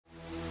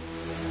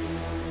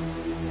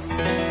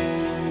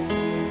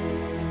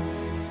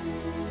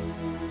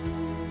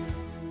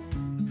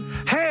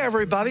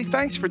everybody.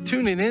 Thanks for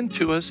tuning in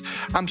to us.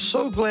 I'm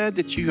so glad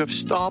that you have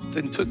stopped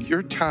and took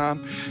your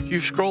time.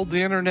 You've scrolled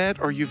the internet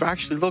or you've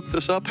actually looked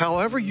us up.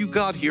 However you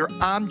got here,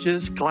 I'm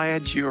just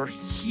glad you're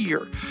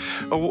here.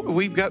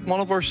 We've got one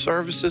of our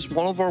services,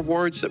 one of our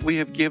words that we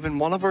have given,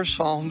 one of our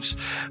songs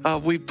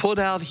we've put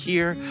out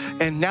here,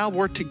 and now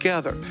we're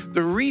together.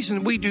 The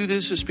reason we do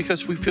this is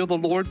because we feel the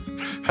Lord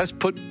has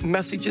put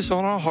messages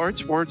on our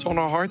hearts, words on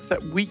our hearts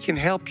that we can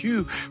help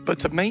you, but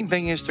the main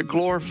thing is to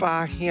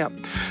glorify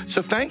Him.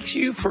 So thank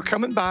you for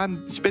coming by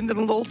and spending a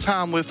little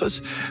time with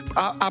us.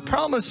 I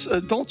promise,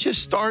 don't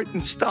just start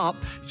and stop.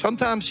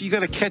 Sometimes you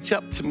got to catch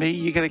up to me.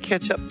 You got to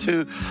catch up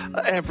to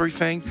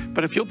everything.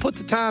 But if you'll put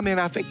the time in,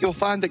 I think you'll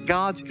find that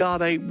God's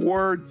got a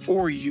word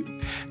for you.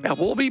 Now,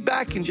 we'll be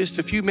back in just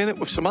a few minutes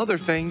with some other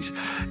things.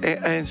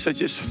 And so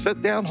just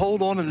sit down,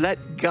 hold on, and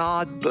let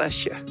God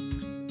bless you.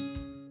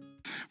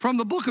 From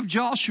the book of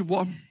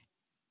Joshua,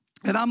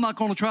 and I'm not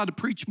going to try to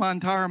preach my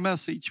entire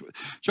message.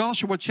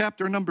 Joshua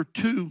chapter number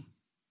 2.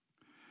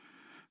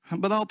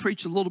 But I'll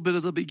preach a little bit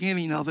of the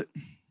beginning of it.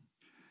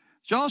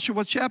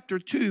 Joshua chapter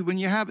 2, when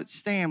you have it,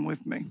 stand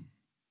with me.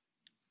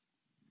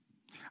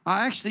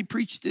 I actually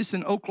preached this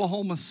in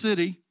Oklahoma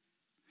City.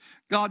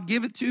 God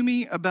gave it to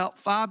me about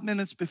 5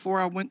 minutes before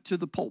I went to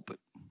the pulpit.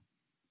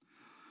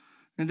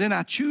 And then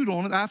I chewed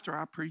on it after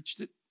I preached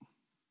it.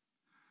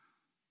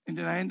 And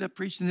then I ended up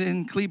preaching it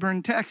in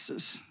Cleburne,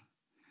 Texas.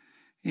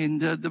 And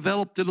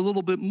developed it a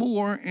little bit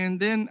more. And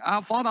then I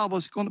thought I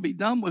was going to be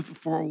done with it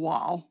for a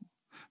while.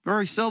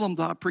 Very seldom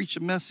do I preach a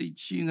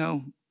message,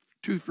 2-3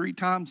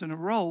 times in a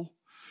row.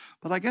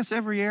 But I guess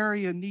every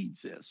area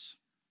needs this.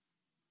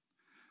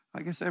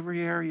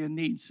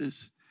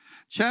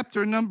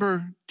 Chapter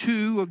number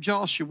 2 of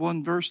Joshua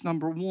and verse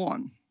number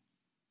 1.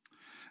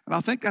 And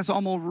I think that's all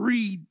I'm going to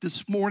read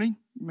this morning.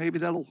 Maybe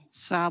that'll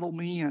saddle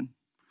me in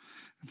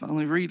if I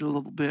only read a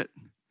little bit.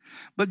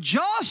 But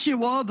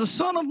Joshua, the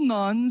son of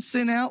Nun,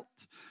 sent out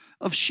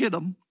of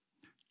Shittim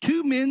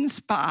 2 men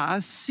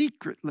spies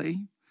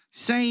secretly,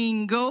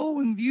 saying, "Go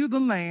and view the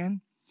land,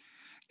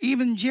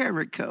 even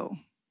Jericho."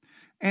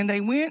 And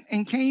they went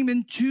and came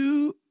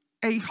into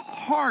a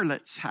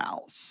harlot's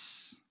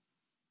house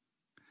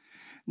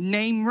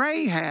named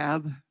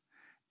Rahab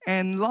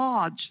and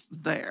lodged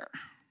there.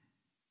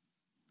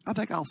 I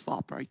think I'll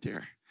stop right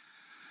there.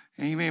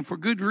 Amen. For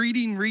good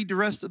reading, read the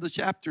rest of the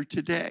chapter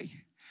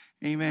today.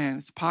 Amen.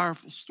 It's a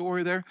powerful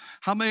story there.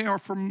 How many are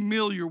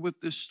familiar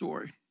with this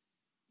story?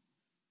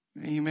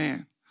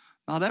 Amen.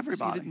 Not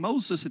everybody.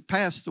 Moses had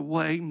passed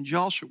away, and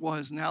Joshua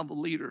is now the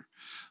leader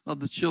of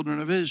the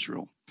children of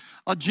Israel.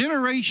 A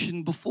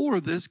generation before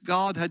this,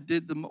 God had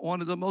did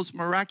one of the most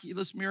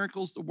miraculous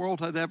miracles the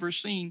world had ever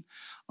seen.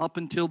 Up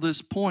until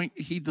this point,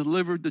 He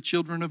delivered the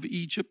children of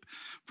Egypt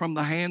from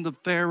the hand of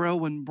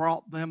Pharaoh and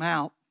brought them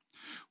out.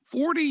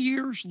 40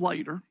 years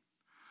later,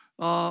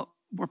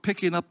 we're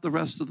picking up the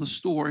rest of the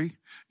story.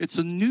 It's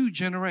a new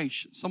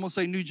generation. Someone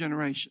say new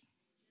generation.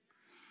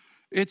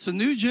 It's a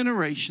new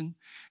generation,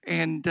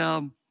 and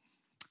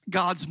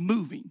God's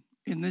moving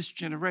in this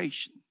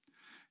generation.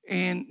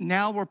 And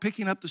now we're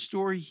picking up the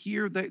story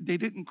here that they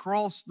didn't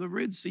cross the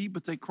Red Sea,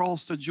 but they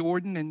crossed the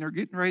Jordan, and they're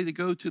getting ready to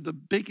go to the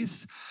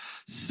biggest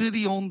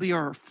city on the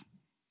earth,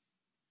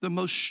 the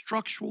most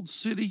structured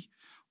city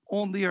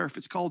on the earth.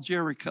 It's called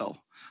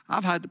Jericho.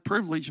 I've had the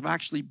privilege of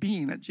actually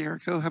being at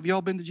Jericho. Have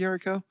y'all been to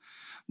Jericho?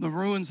 The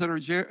ruins that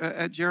are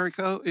at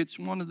Jericho, it's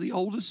one of the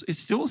oldest. It's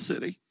still a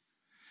city.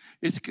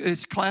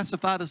 It's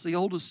classified as the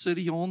oldest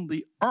city on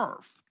the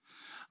earth.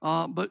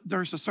 But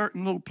there's a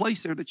certain little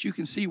place there that you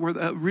can see where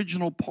the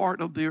original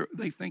part of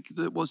they think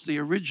that was the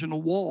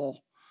original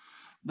wall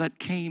that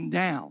came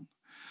down.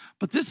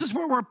 But this is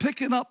where we're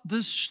picking up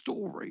this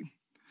story.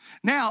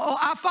 Now,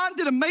 I find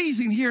it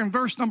amazing here in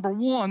verse number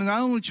 1, and I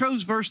only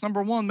chose verse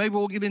number 1. Maybe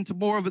we'll get into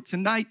more of it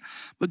tonight.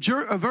 But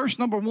verse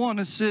number 1,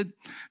 it said,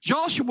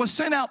 Joshua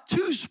sent out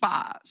 2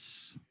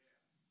 spies.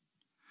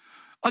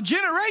 A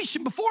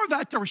generation before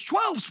that, there was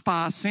 12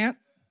 spies sent,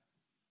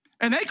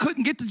 and they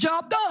couldn't get the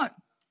job done.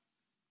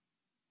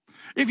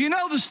 If you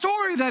know the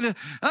story that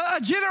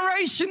a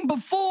generation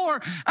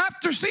before,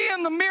 after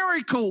seeing the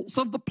miracles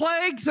of the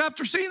plagues,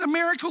 after seeing the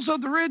miracles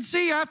of the Red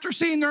Sea, after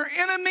seeing their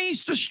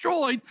enemies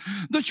destroyed,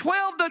 the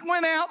 12 that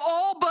went out,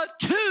 all but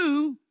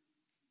 2,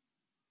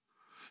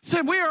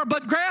 said, "We are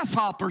but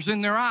grasshoppers in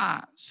their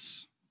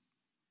eyes."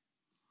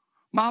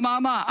 My.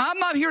 I'm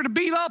not here to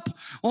beat up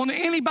on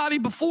anybody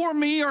before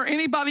me or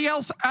anybody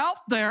else out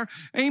there.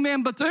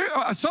 Amen. But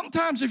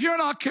sometimes if you're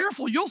not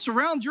careful, you'll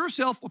surround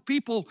yourself with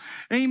people,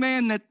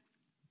 amen, that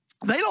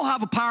they don't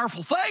have a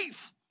powerful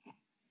faith.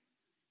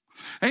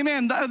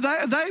 Amen.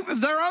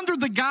 They're under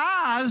the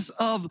guise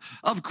of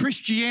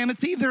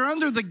Christianity. They're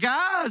under the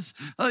guise,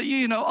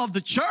 of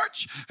the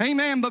church.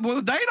 Amen. But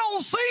they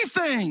don't see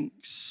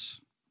things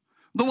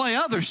the way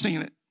others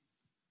seen it.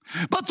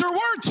 But there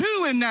were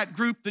 2 in that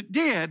group that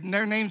did, and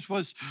their names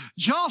was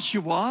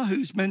Joshua,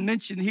 who's been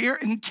mentioned here,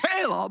 and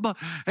Caleb.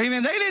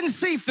 Amen. They didn't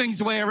see things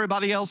the way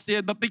everybody else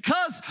did, but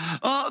because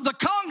the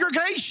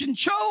congregation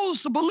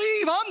chose to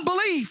believe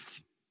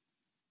unbelief,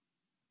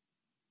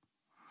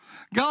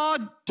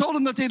 God told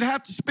them that they'd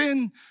have to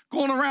spend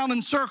going around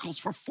in circles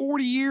for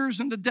 40 years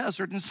in the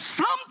desert. And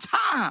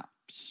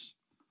sometimes,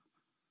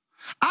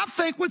 I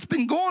think what's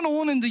been going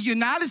on in the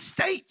United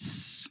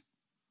States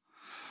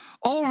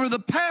over the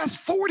past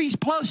 40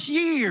 plus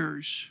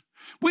years,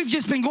 we've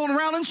just been going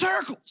around in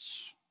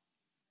circles.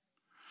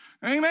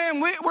 Amen.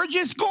 We're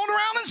just going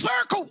around in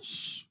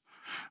circles.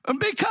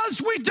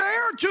 Because we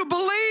dare to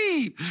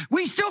believe.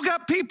 We still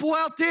got people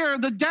out there,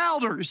 the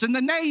doubters and the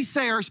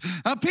naysayers,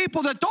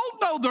 people that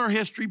don't know their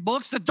history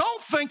books, that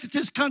don't think that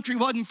this country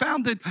wasn't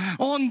founded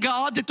on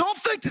God, that don't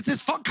think that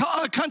this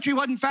country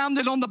wasn't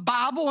founded on the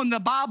Bible and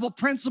the Bible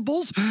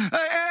principles,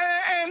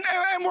 and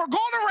we're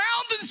going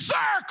around in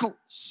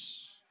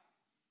circles.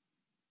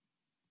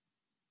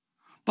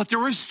 But there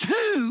was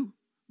two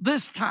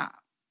this time.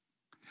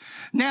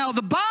 Now,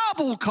 the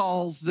Bible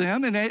calls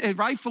them, and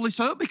rightfully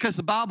so, because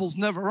the Bible's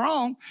never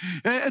wrong.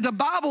 The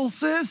Bible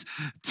says,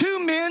 two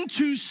men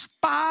to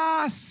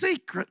spy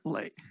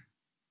secretly.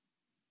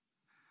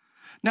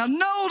 Now,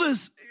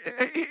 notice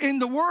in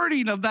the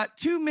wording of that,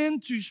 two men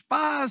to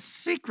spy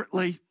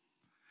secretly,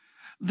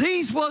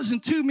 these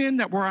wasn't two men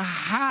that were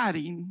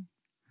hiding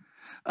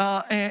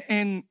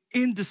and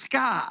in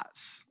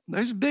disguise.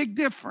 There's a big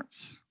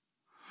difference.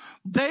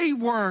 They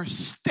were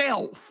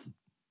stealth.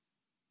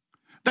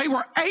 They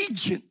were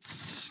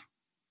agents.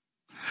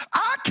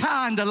 I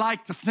kind of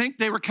like to think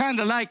they were kind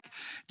of like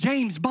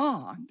James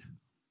Bond.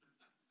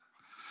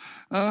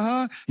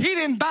 He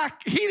didn't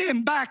back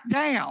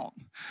down.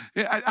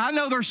 I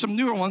know there's some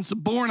newer ones, the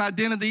Bourne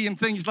Identity and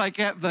things like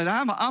that, but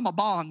I'm a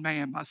Bond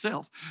man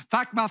myself. In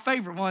fact, my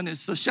favorite one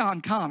is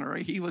Sean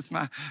Connery. He was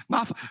my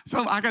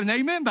so I got an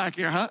amen back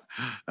here, huh?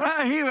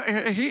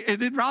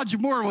 Then Roger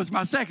Moore was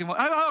my second one.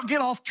 I'll get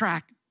off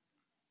track.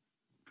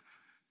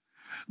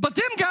 But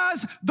them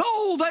guys,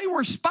 though they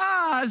were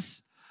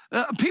spies,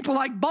 people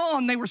like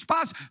Bond, they were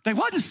spies, they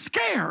wasn't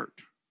scared.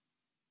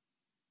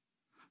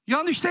 You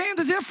understand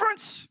the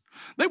difference?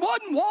 They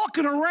wasn't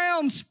walking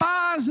around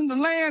spies in the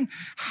land,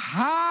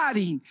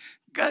 hiding,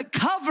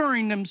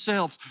 covering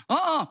themselves.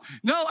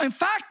 No, in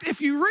fact, if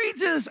you read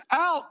this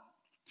out,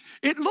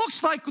 it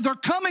looks like they're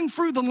coming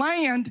through the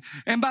land,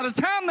 and by the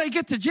time they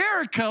get to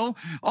Jericho,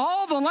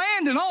 all the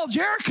land and all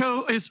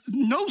Jericho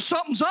knows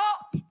something's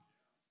up.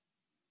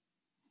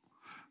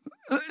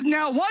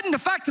 Now, it wasn't the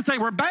fact that they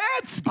were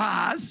bad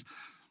spies.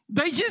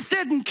 They just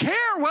didn't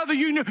care whether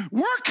you knew.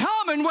 We're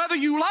coming whether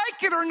you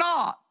like it or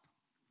not.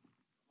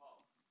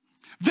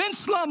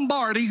 Vince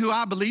Lombardi, who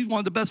I believe one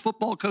of the best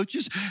football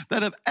coaches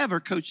that have ever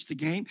coached the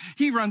game,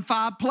 he run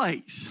 5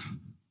 plays.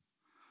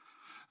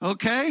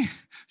 Okay?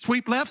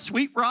 Sweep left,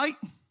 sweep right,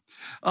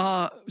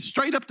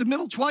 straight up the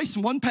middle twice,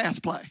 and 1 pass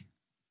play.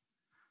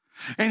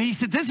 And he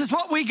said, this is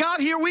what we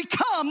got, here we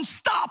come,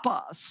 stop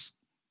us.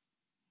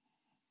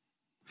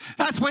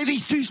 That's the way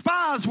these two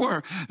spies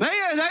were. They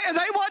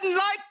wasn't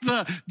like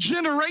the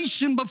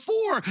generation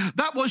before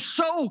that was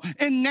so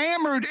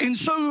enamored and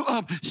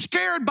so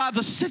scared by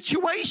the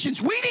situations.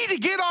 We need to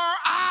get our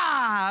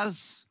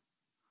eyes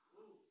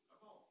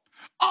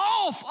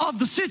off of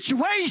the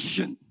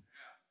situation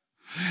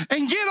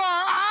and get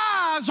our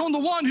eyes on the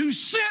one who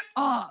sent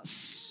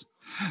us,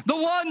 the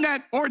one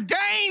that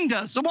ordained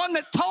us, the one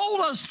that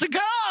told us to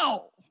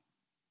go.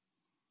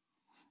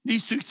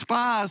 These two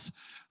spies,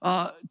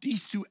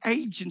 these two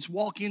agents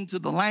walk into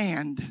the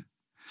land,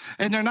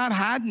 and they're not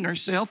hiding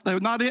themselves.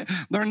 They're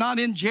not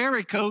in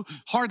Jericho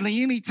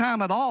hardly any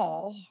time at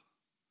all.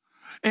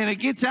 And it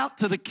gets out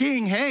to the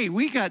king, hey,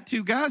 we got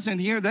 2 guys in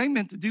here. They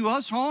meant to do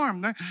us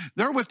harm.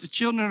 They're with the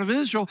children of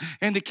Israel.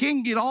 And the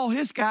king get all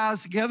his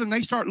guys together, and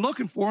they start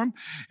looking for them.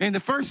 And the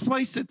first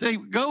place that they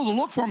go to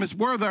look for them is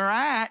where they're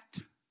at.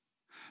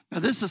 Now,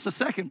 this is the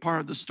second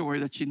part of the story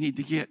that you need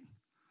to get.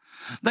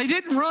 They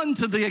didn't run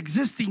to the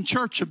existing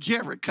church of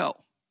Jericho.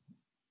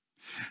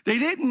 They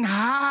didn't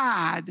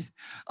hide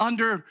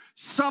under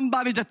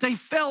somebody that they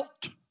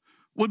felt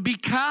would be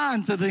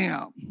kind to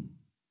them.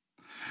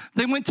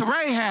 They went to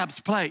Rahab's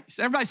place.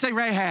 Everybody say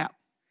Rahab.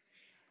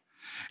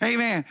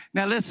 Amen.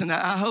 Now listen,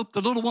 I hope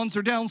the little ones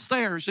are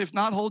downstairs. If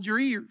not, hold your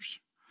ears.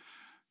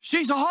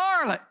 She's a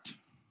harlot.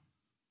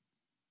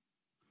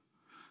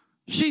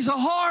 She's a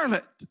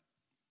harlot.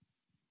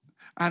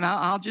 And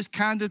I'll just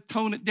kind of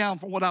tone it down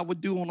from what I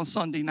would do on a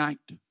Sunday night.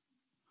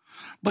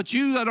 But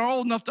you that are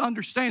old enough to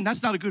understand,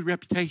 that's not a good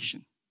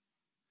reputation.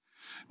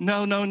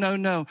 No.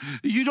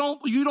 You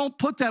don't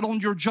put that on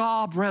your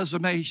job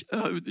resume,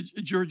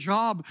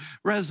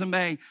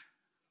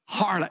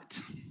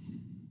 harlot.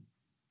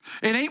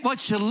 It ain't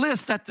what you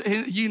list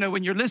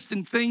when you're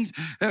listing things,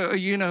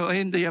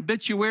 in the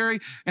obituary,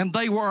 and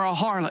they were a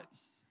harlot.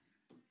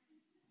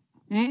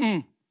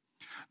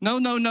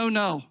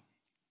 No.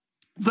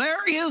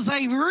 There is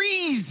a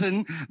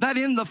reason that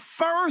in the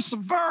first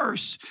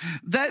verse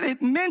that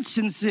it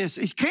mentions this.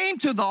 It came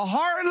to the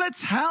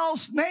harlot's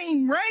house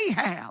named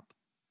Rahab.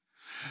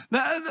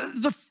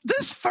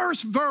 This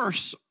first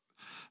verse,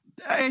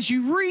 as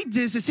you read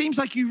this, it seems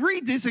like you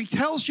read this, it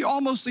tells you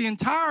almost the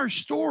entire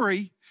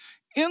story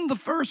in the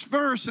first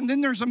verse, and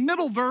then there's a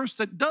middle verse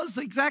that does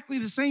exactly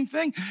the same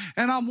thing.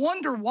 And I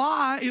wonder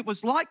why it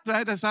was like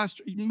that. As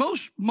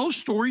most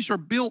stories are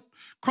built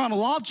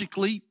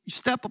chronologically,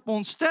 step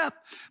upon step.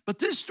 But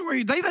this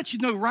story, they let you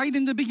know right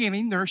in the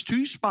beginning, there's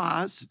two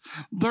spies.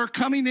 They're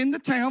coming into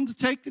town to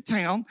take the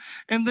town,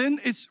 and then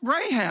it's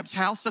Rahab's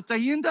house that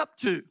they end up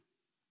to.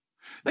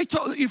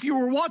 If you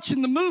were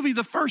watching the movie,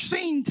 the first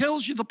scene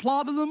tells you the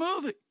plot of the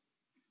movie.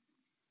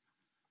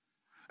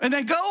 And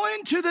they go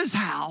into this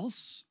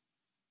house,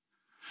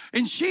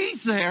 and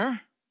she's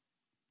there.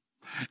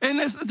 And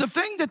the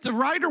thing that the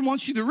writer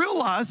wants you to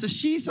realize is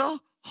she's a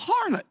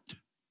harlot.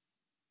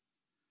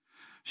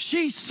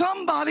 She's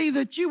somebody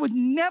that you would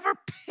never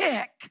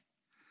pick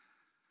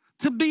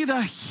to be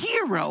the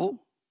hero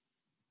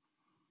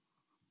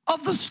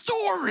of the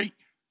story.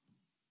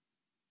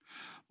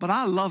 But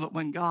I love it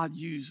when God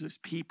uses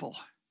people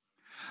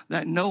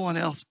that no one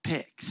else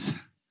picks.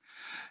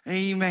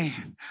 Amen.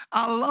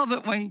 I love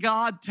it when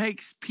God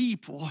takes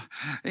people,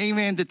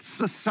 amen, that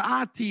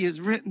society has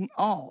written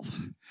off.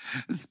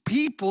 It's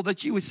people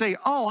that you would say,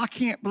 oh, I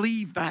can't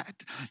believe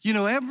that. You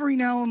know, every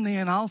now and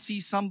then I'll see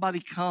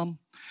somebody come,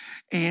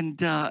 and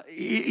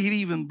it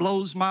even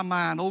blows my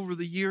mind. Over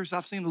the years,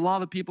 I've seen a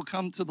lot of people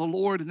come to the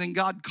Lord, and then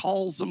God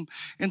calls them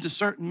into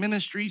certain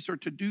ministries or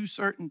to do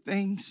certain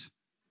things.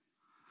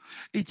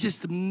 It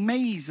just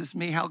amazes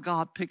me how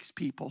God picks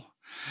people.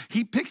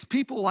 He picks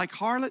people like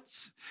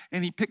harlots,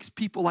 and he picks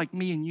people like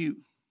me and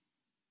you.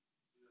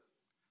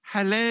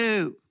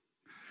 Hello.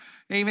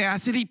 Amen. I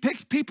said he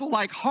picks people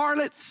like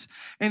harlots,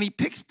 and he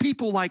picks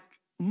people like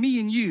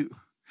me and you.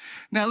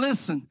 Now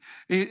listen,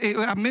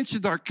 I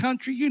mentioned our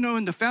country. You know,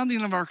 in the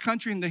founding of our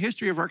country, in the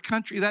history of our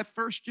country, that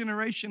first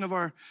generation of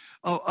our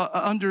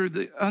under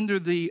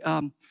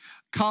the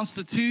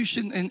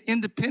Constitution and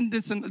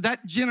independence, and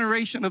that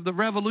generation of the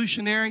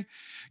revolutionary,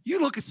 you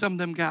look at some of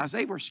them guys,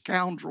 they were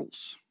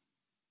scoundrels.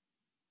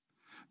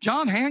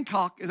 John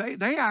Hancock, they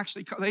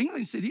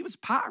England said he was a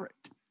pirate.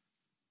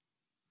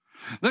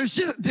 There's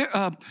just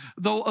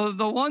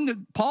the one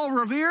that Paul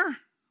Revere,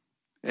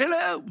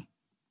 hello.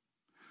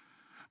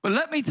 But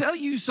let me tell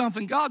you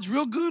something, God's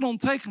real good on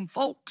taking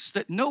folks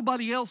that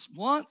nobody else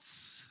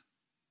wants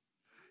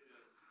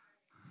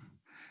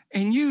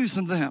and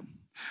using them.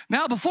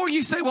 Now, before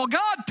you say, well,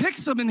 God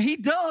picks them, and he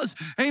does,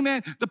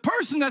 amen, the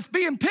person that's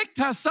being picked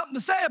has something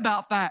to say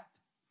about that.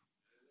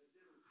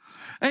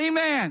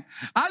 Amen.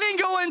 I didn't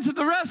go into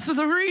the rest of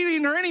the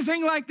reading or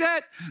anything like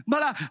that,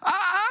 but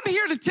I'm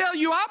here to tell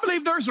you, I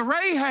believe there's a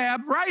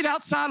Rahab right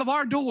outside of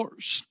our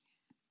doors.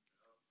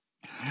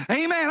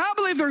 Amen. I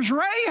believe there's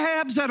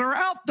Rahabs that are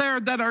out there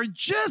that are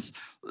just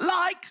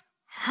like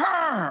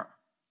her.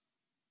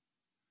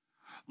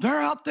 They're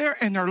out there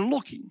and they're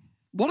looking.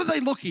 What are they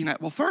looking at?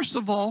 Well, first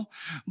of all,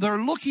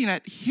 they're looking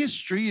at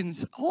history and,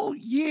 oh,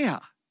 yeah,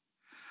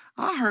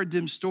 I heard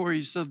them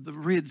stories of the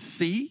Red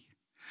Sea,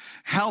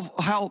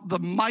 how the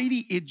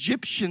mighty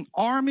Egyptian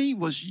army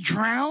was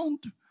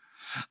drowned.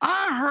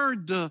 I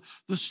heard the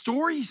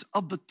stories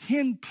of the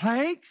 10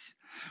 plagues.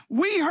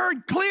 We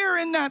heard clear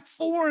in that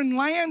foreign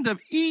land of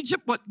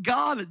Egypt what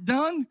God had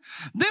done.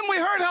 Then we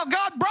heard how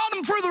God brought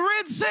them through the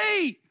Red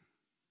Sea.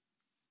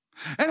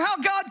 And how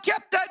God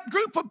kept that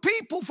group of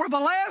people for the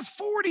last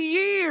 40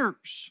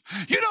 years.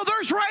 You know,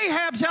 there's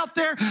Rahabs out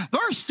there.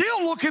 They're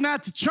still looking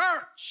at the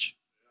church.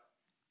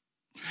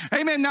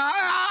 Amen. Now,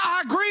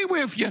 I agree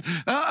with you.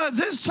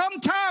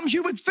 Sometimes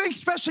you would think,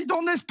 especially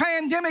during this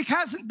pandemic,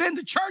 hasn't been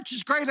the church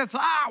as great as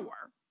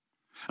our.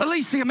 At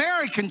least the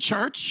American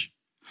church.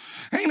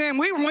 Amen.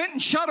 We went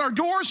and shut our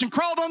doors and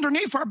crawled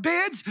underneath our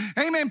beds.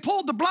 Amen.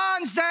 Pulled the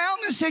blinds down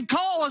and said,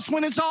 call us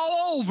when it's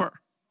all over.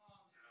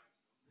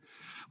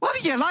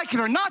 Whether you like it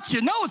or not,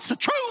 you know it's the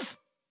truth.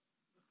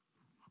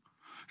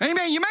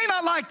 Amen. You may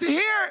not like to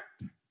hear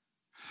it.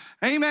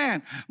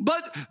 Amen.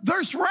 But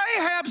there's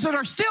Rahabs that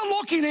are still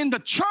looking in the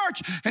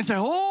church and say,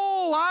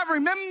 oh, I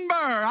remember,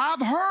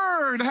 I've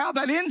heard how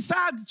that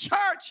inside the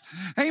church,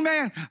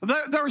 amen,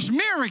 there's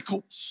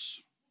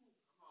miracles.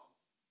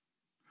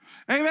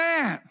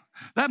 Amen.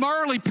 That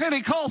early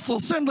Pentecostal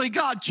Assembly of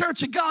God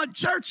Church of God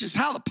churches,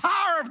 how the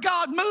power of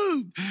God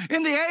moved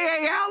in the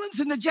A.A. Allens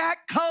and the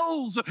Jack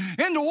Coles,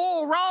 in the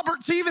Oral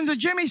Roberts, even the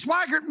Jimmy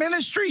Swaggart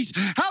ministries,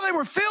 how they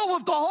were filled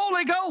with the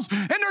Holy Ghost.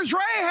 And there's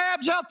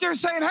Rahabs out there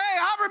saying, hey,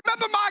 I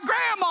remember my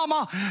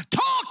grandmama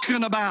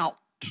talking about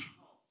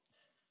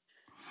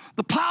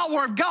the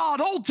power of God,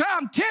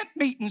 old-time tent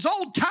meetings,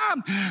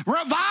 old-time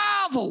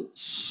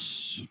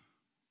revivals.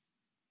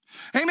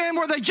 Amen,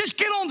 where they just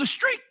get on the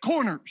street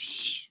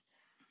corners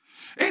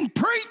and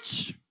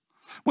preach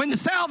when the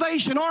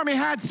Salvation Army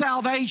had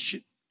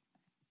salvation.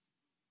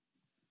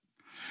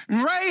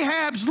 And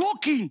Rahab's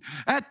looking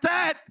at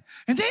that,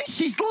 and then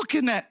she's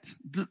looking at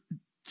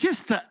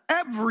just the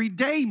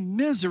everyday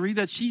misery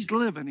that she's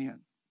living in.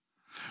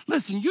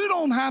 Listen,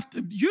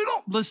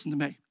 listen to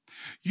me.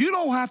 You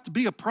don't have to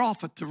be a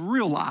prophet to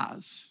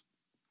realize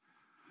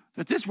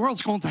that this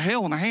world's going to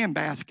hell in a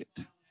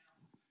handbasket.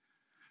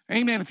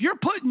 Amen. If you're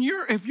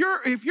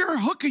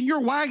hooking your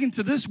wagon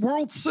to this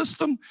world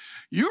system,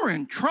 you're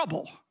in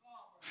trouble.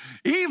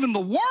 Even the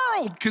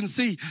world can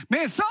see,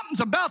 man, something's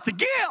about to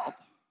give.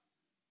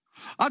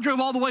 I drove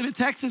all the way to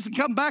Texas and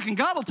come back, and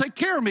God will take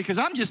care of me because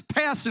I'm just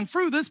passing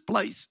through this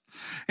place.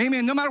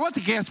 Amen. No matter what the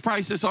gas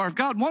prices are, if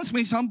God wants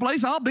me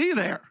someplace, I'll be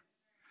there.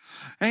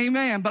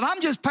 Amen. But I'm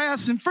just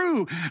passing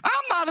through.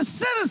 I'm not a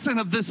citizen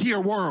of this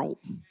here world.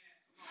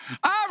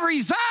 I've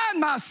resigned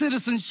my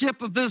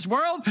citizenship of this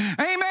world.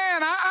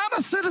 Amen. I'm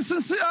a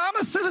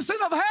citizen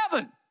of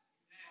heaven.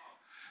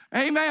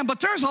 Amen. But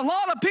there's a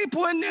lot of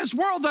people in this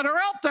world that are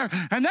out there,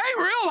 and they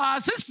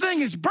realize this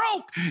thing is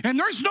broke, and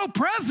there's no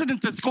president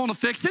that's going to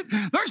fix it.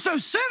 There's no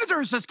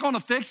senators that's going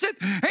to fix it.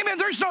 Amen.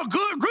 There's no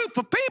good group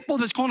of people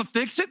that's going to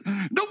fix it.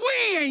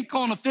 We ain't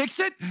going to fix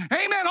it.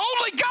 Amen.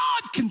 Only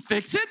God can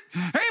fix it.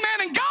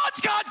 Amen. And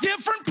God's got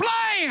different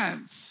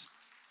plans.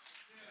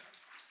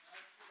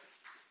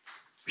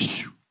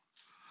 Whew.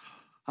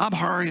 I'm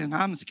hurrying.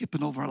 I'm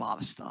skipping over a lot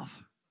of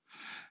stuff.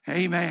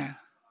 Amen.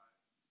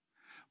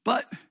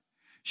 But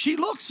she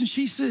looks and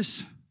she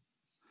says,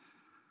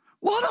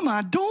 what am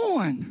I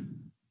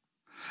doing?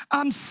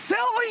 I'm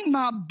selling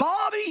my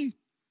body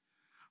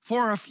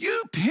for a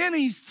few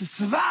pennies to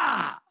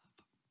survive.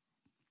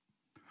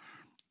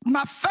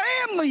 My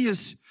family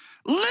is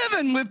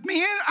living with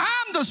me.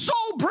 I'm the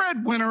sole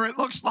breadwinner, it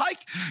looks like,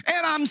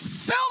 and I'm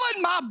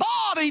selling my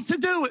body to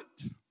do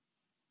it.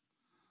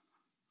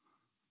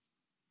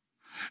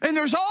 And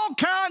there's all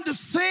kinds of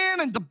sin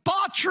and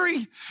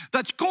debauchery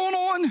that's going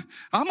on.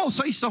 I'm going to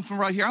say something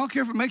right here. I don't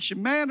care if it makes you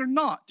mad or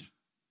not.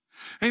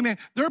 Amen.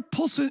 They're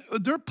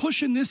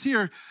pushing this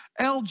here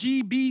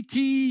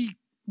LGBT,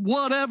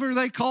 whatever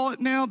they call it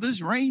now,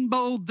 this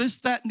rainbow, this,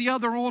 that, and the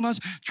other on us,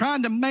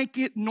 trying to make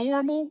it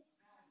normal.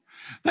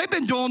 They've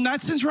been doing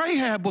that since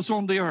Rahab was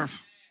on the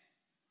earth.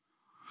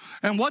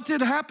 And what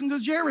did happen to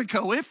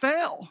Jericho? It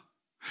fell.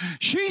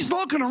 She's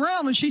looking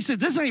around and she said,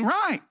 this ain't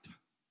right.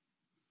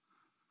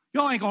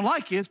 Y'all ain't going to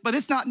like this, but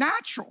it's not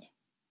natural.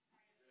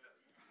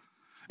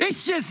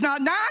 It's just not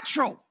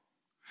natural.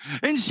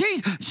 And she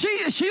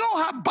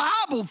don't have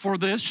Bible for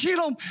this. She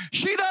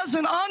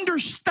doesn't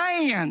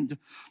understand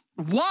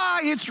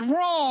why it's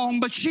wrong,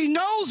 but she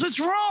knows it's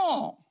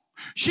wrong.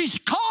 She's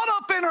caught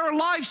up in her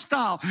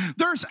lifestyle.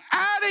 There's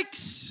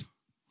addicts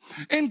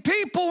and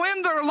people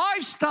in their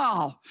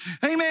lifestyle.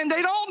 Amen.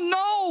 They don't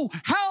know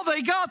how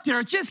they got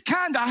there. It just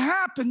kind of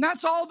happened.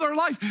 That's all their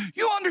life.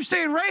 You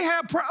understand,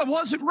 Rahab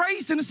wasn't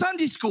raised in a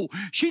Sunday school.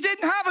 She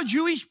didn't have a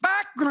Jewish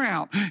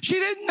background. She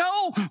didn't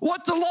know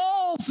what the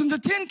laws and the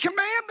 10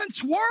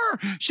 Commandments were.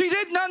 She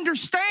didn't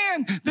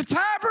understand the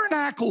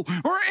tabernacle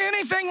or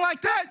anything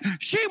like that.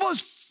 She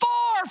was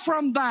far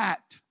from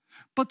that.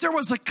 But there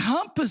was a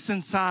compass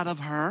inside of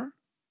her.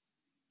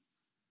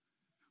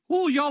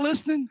 Oh, y'all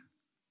listening?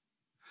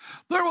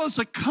 There was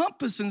a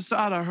compass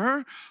inside of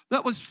her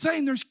that was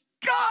saying there's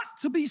got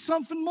to be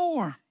something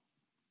more.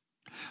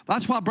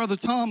 That's why Brother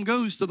Tom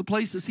goes to the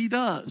places he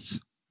does.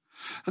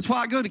 That's why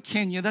I go to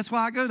Kenya. That's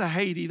why I go to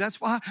Haiti.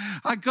 That's why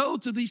I go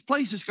to these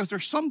places, because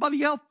there's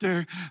somebody out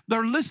there.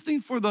 They're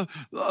listening for the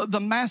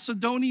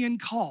Macedonian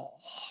call.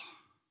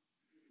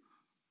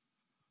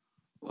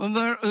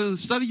 Well,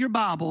 study your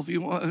Bible if you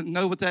want to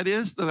know what that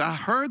is. I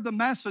heard the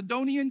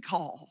Macedonian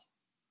call.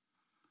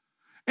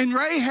 And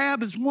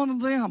Rahab is one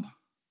of them.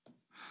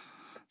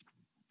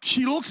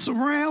 She looks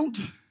around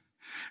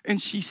and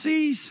she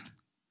sees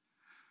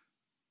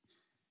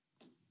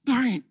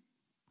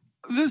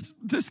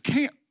this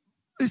can't,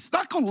 it's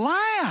not going to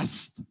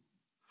last.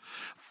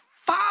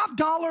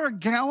 $5 a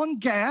gallon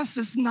gas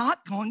is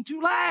not going to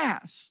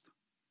last.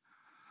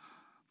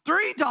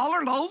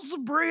 $3 loaves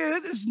of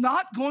bread is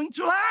not going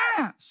to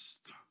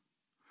last.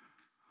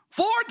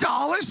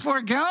 $4 for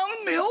a gallon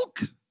of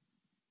milk.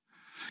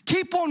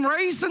 Keep on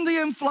raising the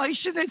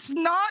inflation. It's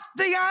not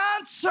the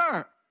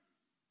answer.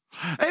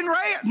 And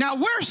now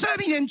we're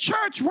sitting in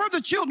church. We're the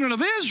children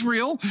of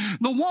Israel,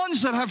 the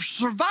ones that have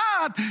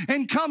survived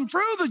and come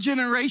through the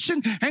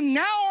generation. And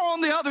now we're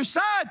on the other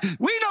side.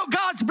 We know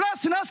God's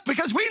blessing us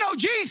because we know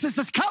Jesus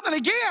is coming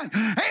again. Amen.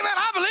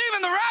 I believe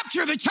in the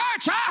rapture of the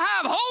church.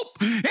 I have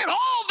hope in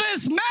all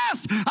this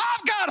mess.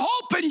 I've got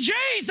hope in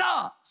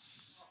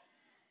Jesus.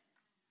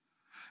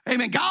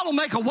 Amen. God will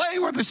make a way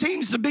where there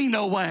seems to be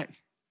no way.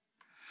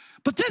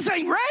 But this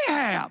ain't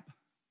Rahab.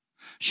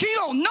 She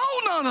don't know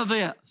none of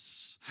this.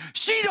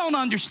 She don't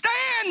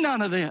understand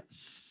none of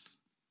this.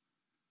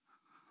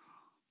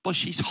 But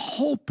she's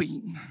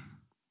hoping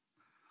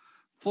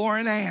for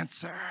an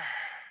answer.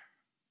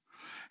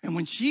 And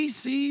when she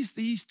sees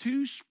these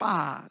two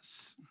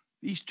spies,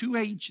 these two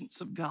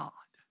agents of God,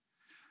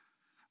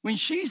 when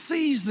she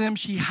sees them,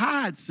 she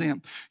hides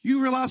them.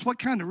 You realize what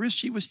kind of risk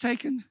she was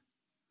taking?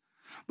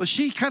 But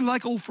she kind of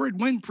like old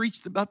Fred Wynn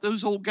preached about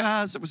those old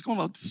guys that was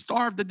going to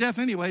starve to death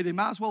anyway. They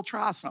might as well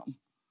try something.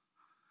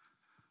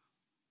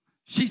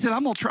 She said,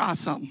 I'm going to try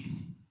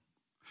something.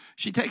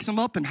 She takes them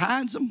up and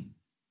hides them.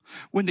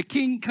 When the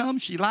king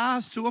comes, she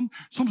lies to him.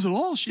 Someone said,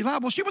 oh, she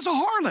lied. Well, she was a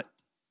harlot.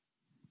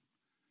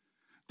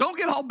 Don't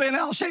get all bent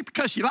out of shape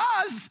because she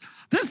lies.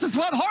 This is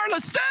what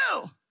harlots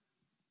do.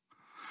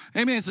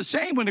 Amen. It's a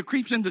shame when it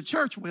creeps into the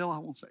church. Well, I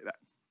won't say that.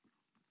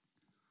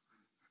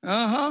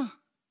 Uh-huh.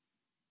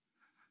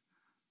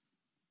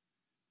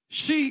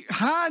 She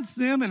hides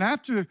them, and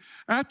after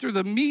the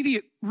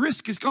immediate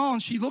risk is gone,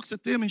 she looks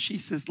at them and she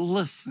says,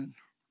 listen,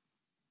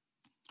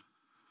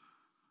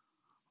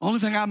 only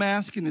thing I'm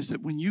asking is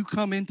that when you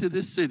come into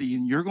this city,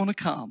 and you're going to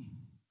come,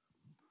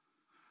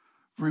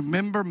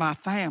 remember my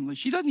family.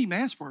 She doesn't even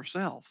ask for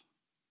herself.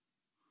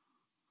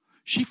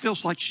 She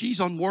feels like she's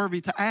unworthy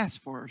to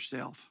ask for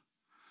herself.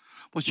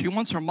 But she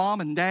wants her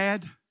mom and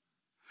dad.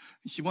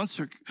 She wants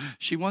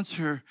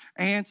her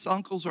aunts,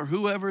 uncles, or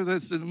whoever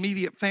that's the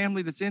immediate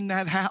family that's in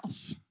that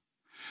house.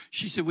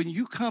 She said, when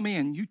you come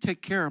in, you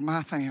take care of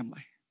my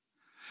family.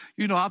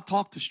 You know, I've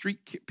talked to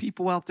street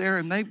people out there,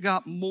 and they've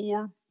got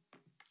more,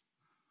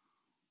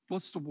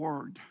 what's the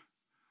word?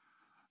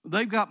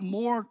 They've got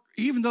more,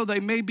 even though they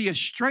may be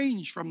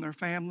estranged from their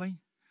family,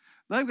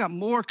 they've got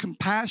more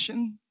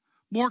compassion,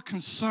 more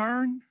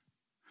concern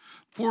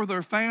for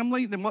their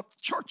family than what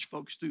church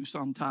folks do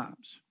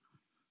sometimes.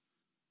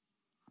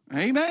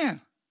 Amen.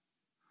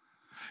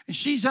 And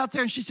she's out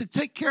there, and she said,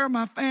 take care of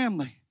my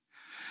family.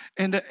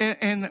 And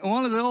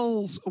one of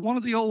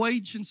the old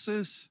agents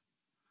says,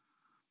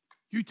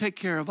 you take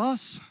care of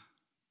us,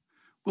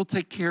 we'll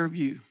take care of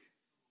you.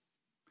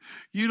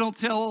 You don't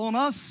tell on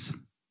us,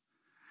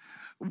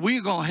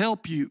 we're going to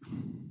help you.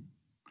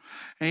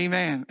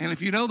 Amen. And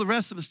if you know the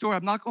rest of the story,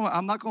 I'm not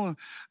going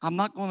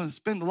to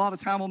spend a lot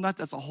of time on that.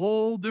 That's a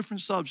whole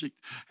different subject.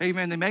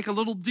 Amen. They make a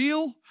little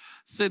deal.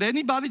 Said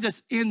anybody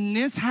that's in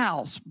this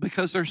house,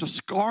 because there's a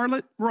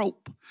scarlet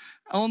rope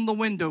on the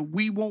window,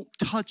 we won't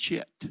touch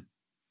it.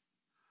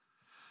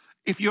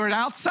 If you're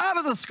outside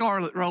of the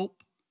scarlet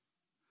rope,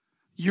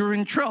 you're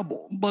in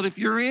trouble. But if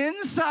you're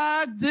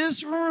inside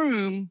this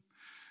room,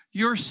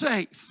 you're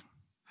safe.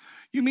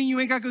 You mean you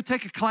ain't got to go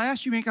take a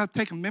class? You ain't got to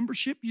take a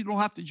membership? You don't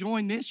have to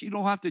join this? You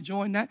don't have to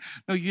join that?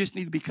 No, you just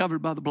need to be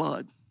covered by the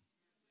blood.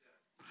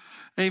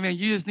 Amen.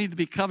 You just need to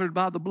be covered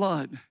by the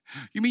blood.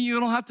 You mean you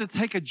don't have to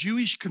take a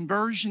Jewish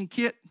conversion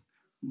kit?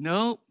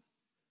 Nope.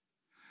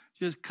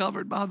 Just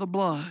covered by the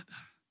blood.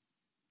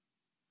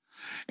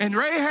 And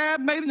Rahab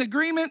made an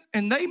agreement,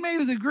 and they made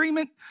an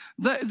agreement.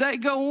 They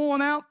go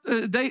on out.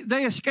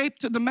 They escape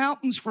to the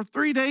mountains for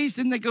 3 days.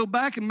 Then they go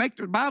back and make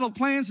their battle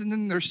plans. And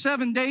then there's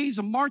 7 days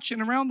of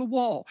marching around the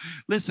wall.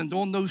 Listen,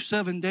 during those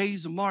 7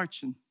 days of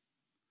marching,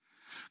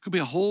 could be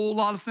a whole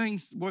lot of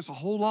things. There's a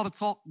whole lot of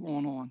talk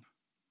going on.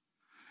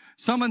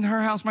 Some in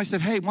her house might say,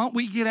 hey, why don't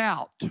we get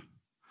out?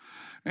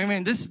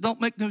 Amen. This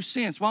don't make no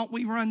sense. Why don't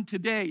we run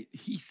today?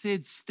 He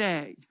said,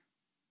 stay.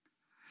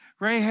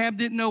 Rahab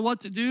didn't know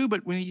what to do,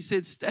 but when he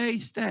said, stay,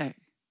 stay.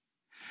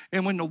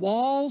 And when the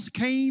walls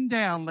came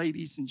down,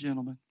 ladies and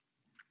gentlemen,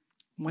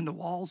 when the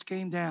walls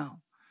came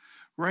down,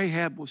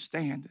 Rahab was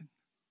standing.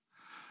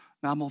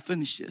 Now I'm going to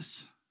finish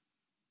this.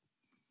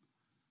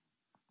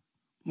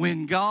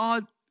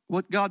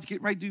 What God's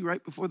getting ready to do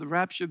right before the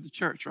rapture of the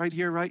church, right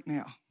here, right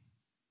now.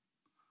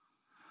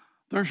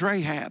 There's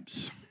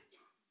Rahabs.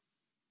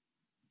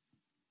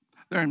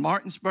 They're in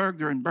Martinsburg.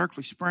 They're in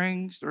Berkeley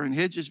Springs. They're in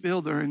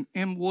Hedgesville. They're in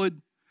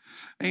Inwood.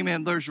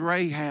 Amen. There's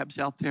Rahabs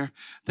out there.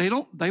 They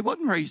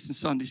wasn't raised in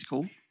Sunday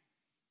school.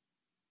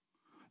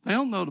 They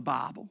don't know the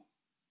Bible.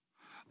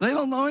 They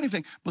don't know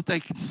anything, but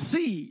they can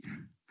see.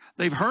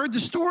 They've heard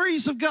the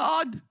stories of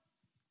God,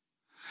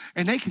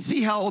 and they can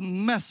see how a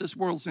mess this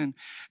world's in.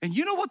 And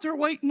you know what they're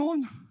waiting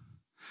on?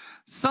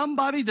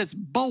 Somebody that's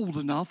bold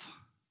enough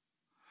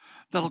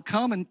that'll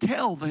come and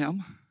tell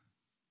them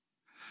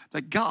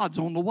that God's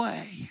on the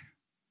way.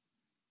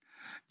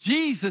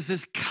 Jesus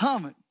is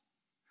coming.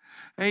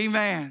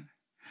 Amen.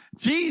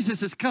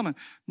 Jesus is coming.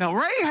 Now,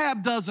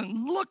 Rahab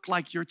doesn't look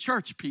like your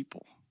church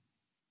people.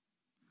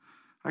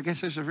 I guess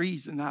there's a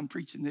reason I'm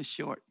preaching this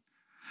short.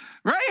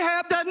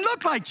 Rahab doesn't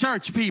look like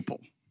church people.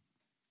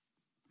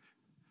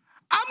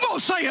 I'm going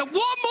to say it one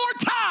more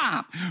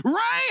time.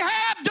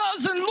 Rahab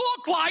doesn't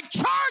look like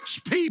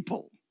church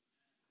people.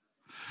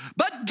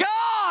 But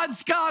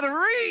God's got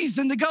a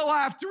reason to go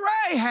after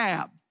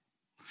Rahab.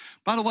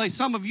 By the way,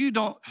 some of you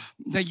don't,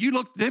 you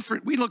look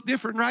different. We look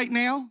different right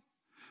now.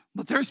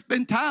 But there's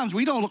been times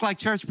we don't look like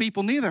church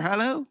people neither.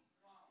 Hello?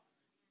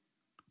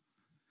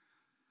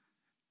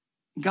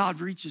 God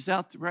reaches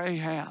out to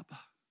Rahab,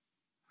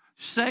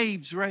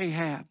 saves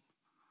Rahab.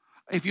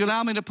 If you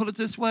allow me to put it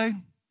this way,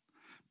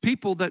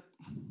 people that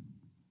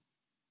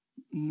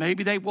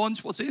maybe they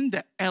once was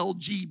into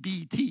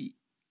LGBT.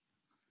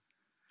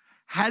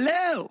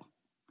 Hello?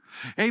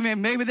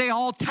 Amen. Maybe they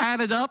all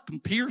tatted up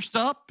and pierced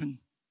up and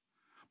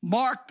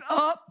marked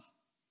up.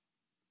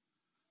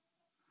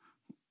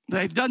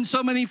 They've done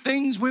so many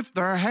things with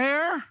their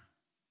hair,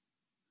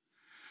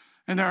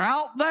 and they're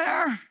out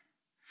there,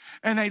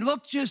 and they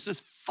look just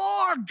as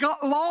far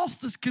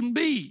lost as can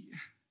be.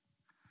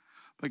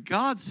 But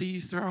God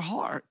sees their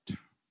heart.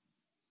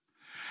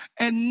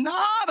 And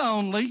not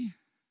only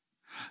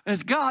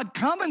is God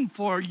coming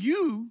for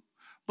you,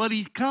 but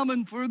he's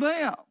coming for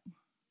them.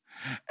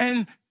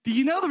 And do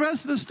you know the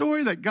rest of the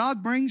story, that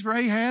God brings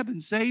Rahab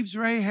and saves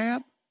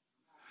Rahab?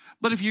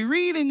 But if you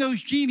read in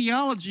those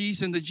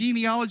genealogies and the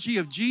genealogy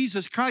of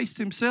Jesus Christ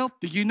himself,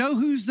 do you know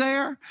who's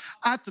there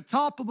at the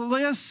top of the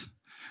list?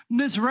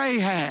 Miss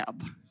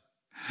Rahab.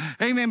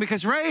 Amen.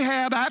 Because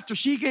Rahab, after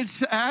she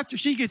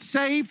gets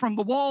saved from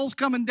the walls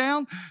coming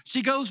down,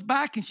 she goes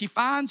back and she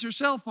finds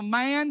herself a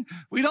man.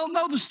 We don't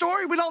know the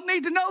story. We don't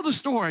need to know the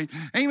story.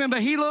 Amen.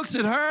 But he looks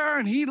at her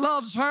and he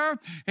loves her,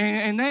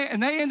 and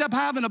they end up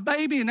having a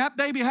baby, and that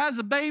baby has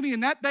a baby,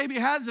 and that baby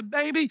has a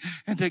baby,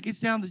 and it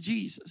gets down to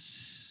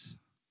Jesus.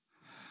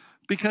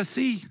 Because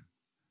see,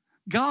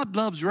 God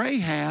loves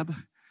Rahab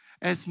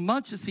as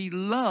much as he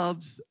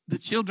loves the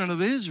children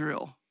of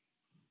Israel.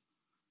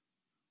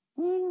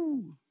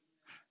 Woo.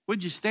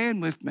 Would you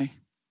stand with me?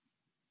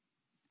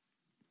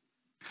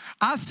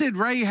 I said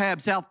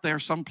Rahab's out there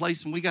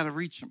someplace and we got to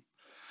reach them.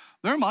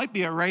 There might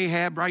be a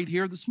Rahab right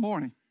here this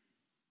morning.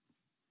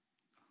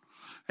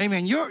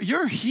 Amen.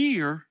 You're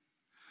here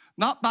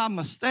not by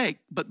mistake,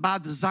 but by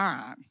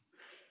design.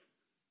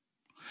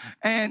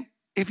 And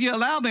if you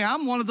allow me,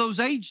 I'm one of those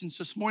agents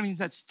this morning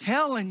that's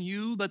telling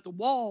you that the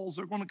walls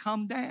are going to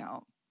come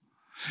down.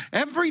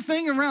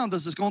 Everything around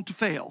us is going to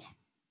fail.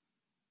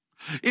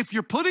 If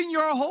you're putting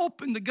your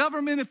hope in the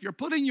government, if you're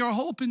putting your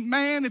hope in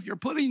man, if you're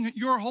putting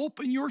your hope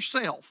in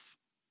yourself,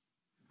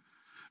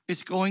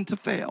 it's going to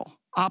fail.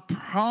 I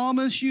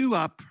promise you,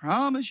 I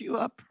promise you,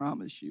 I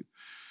promise you,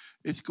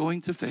 it's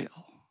going to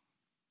fail.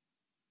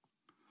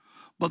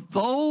 But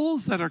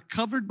those that are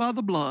covered by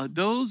the blood,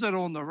 those that are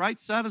on the right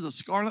side of the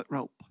scarlet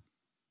rope,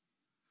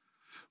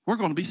 we're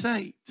going to be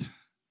saved.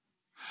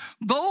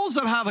 Those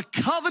that have a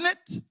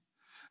covenant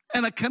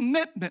and a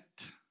commitment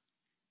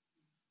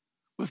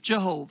with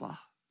Jehovah,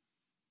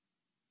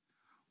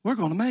 we're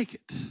going to make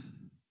it.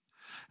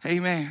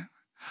 Amen.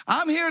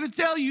 I'm here to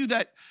tell you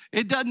that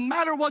it doesn't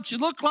matter what you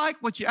look like,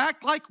 what you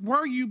act like,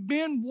 where you've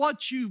been,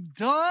 what you've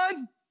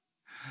done.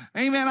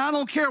 Amen. I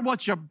don't care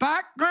what your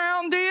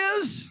background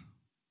is.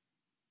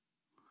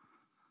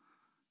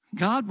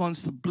 God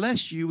wants to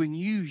bless you and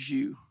use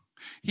you.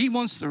 He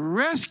wants to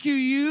rescue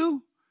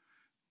you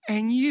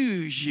and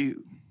use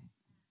you.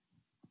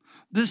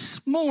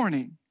 This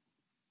morning,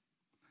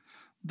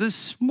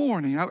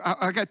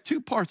 I got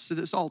two parts to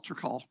this altar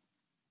call.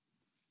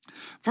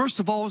 First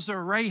of all, is there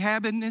a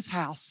Rahab in this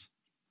house?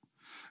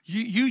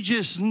 You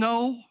just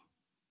know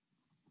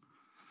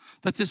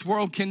that this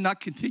world cannot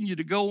continue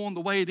to go on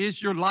the way it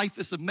is. Your life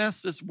is a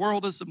mess. This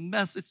world is a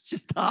mess. It's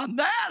just a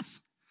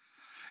mess.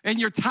 And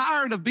you're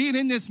tired of being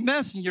in this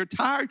mess, and you're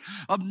tired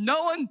of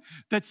knowing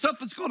that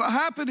something's going to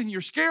happen, and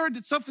you're scared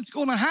that something's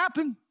going to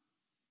happen.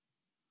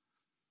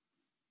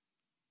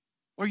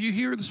 Are you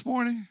here this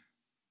morning?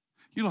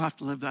 You don't have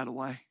to live that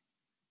away.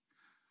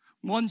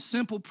 One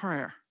simple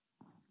prayer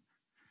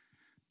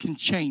can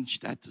change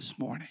that this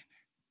morning.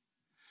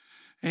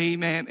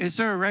 Amen. Is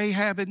there a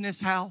Rahab in this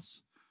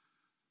house?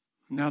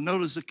 Now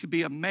notice it could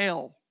be a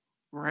male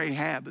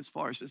Rahab as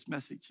far as this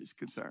message is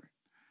concerned.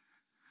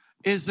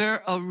 Is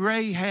there a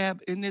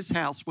Rahab in this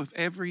house with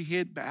every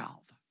head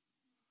bowed?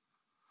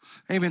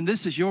 Amen.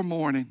 This is your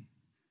morning.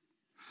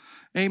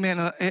 Amen.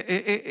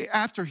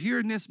 After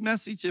hearing this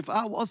message, if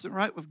I wasn't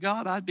right with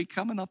God, I'd be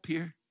coming up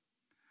here.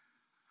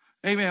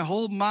 Amen.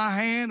 Hold my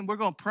hand, and we're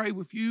going to pray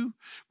with you.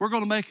 We're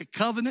going to make a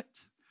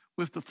covenant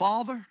with the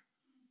Father.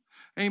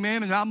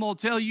 Amen. And I'm going to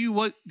tell you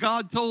what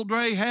God told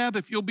Rahab.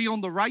 If you'll be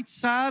on the right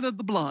side of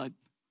the blood,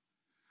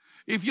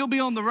 if you'll be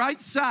on the right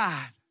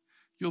side,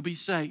 you'll be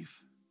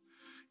safe.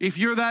 If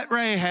you're that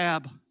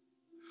Rahab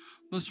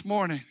this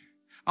morning,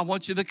 I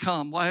want you to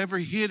come. While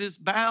every head is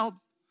bowed,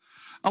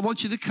 I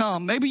want you to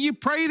come. Maybe you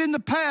prayed in the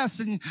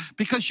past and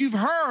because you've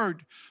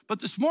heard,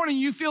 but this morning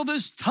you feel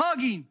this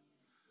tugging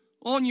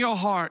on your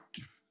heart.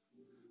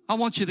 I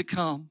want you to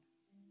come.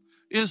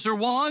 Is there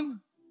one?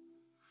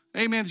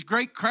 Amen. It's a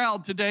great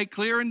crowd today.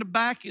 Clear in the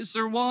back. Is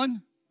there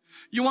one?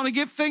 You want to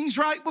get things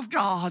right with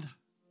God?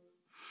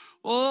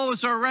 Oh, is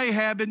there a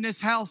Rahab in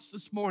this house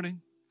this morning?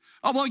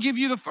 I want to give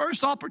you the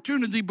first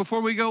opportunity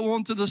before we go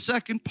on to the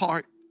second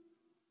part.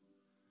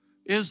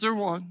 Is there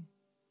one?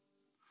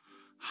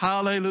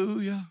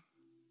 Hallelujah.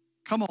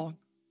 Come on.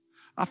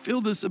 I feel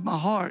this in my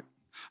heart.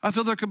 I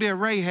feel there could be a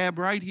Rahab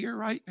right here,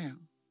 right now.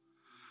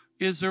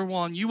 Is there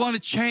one? You want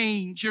to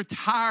change. You're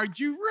tired.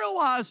 You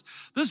realize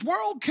this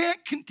world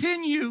can't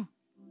continue.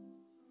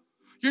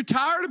 You're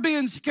tired of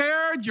being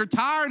scared. You're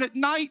tired at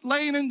night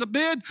laying in the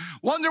bed,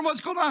 wondering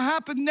what's going to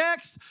happen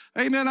next.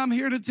 Amen. I'm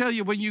here to tell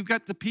you, when you've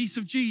got the peace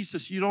of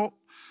Jesus, you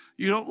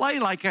don't lay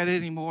like that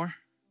anymore.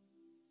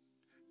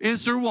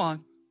 Is there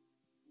one?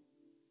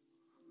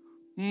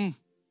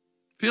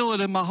 Feel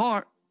it in my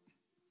heart.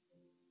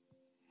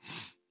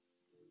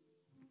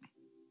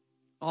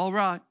 All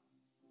right.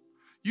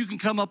 You can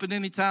come up at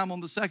any time on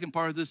the second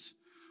part of this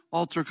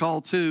altar call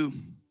too.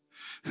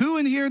 Who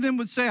in here then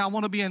would say, I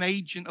want to be an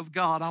agent of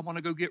God. I want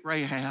to go get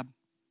Rahab.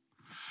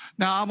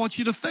 Now, I want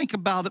you to think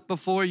about it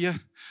before you.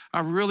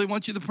 I really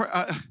want you to pray.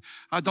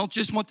 I don't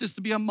just want this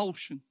to be a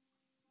motion,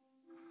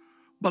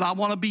 but I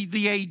want to be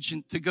the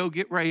agent to go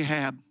get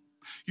Rahab.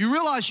 You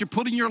realize you're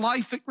putting your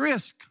life at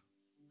risk.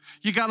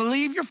 You got to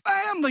leave your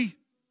family.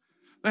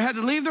 They had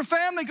to leave their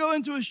family, go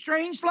into a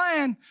strange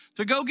land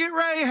to go get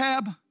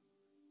Rahab.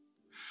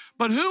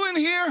 But who in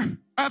here,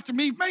 after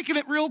me making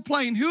it real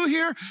plain, who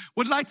here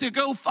would like to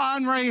go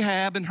find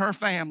Rahab and her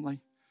family?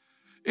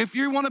 If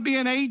you want to be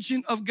an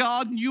agent of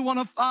God and you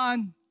want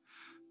to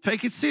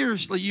take it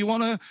seriously, you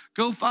want to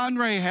go find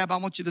Rahab, I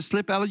want you to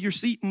slip out of your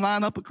seat and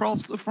line up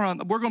across the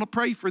front. We're going to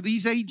pray for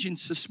these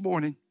agents this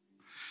morning.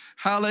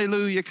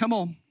 Hallelujah. Come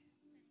on.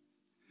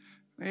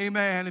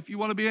 Amen. If you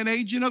want to be an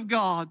agent of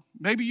God,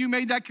 maybe you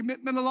made that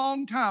commitment a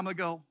long time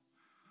ago.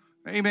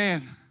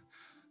 Amen.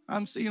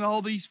 I'm seeing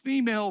all these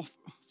females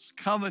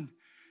coming.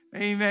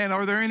 Amen.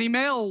 Are there any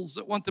males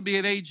that want to be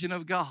an agent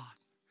of God?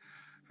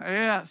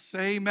 Yes.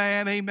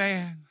 Amen.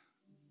 Amen.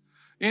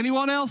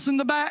 Anyone else in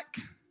the back?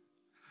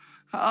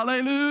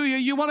 Hallelujah.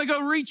 You want to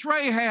go reach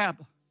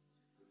Rahab?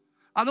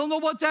 I don't know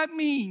what that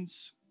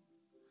means.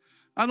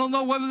 I don't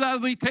know whether that'll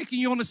be taking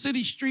you on a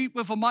city street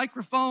with a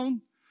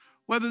microphone,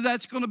 whether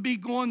that's going to be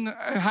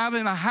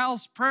having a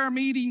house prayer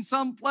meeting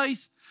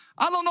someplace.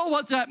 I don't know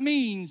what that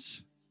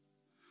means.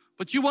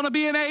 But you want to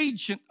be an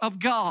agent of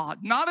God,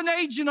 not an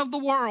agent of the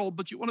world,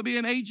 but you want to be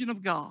an agent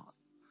of God.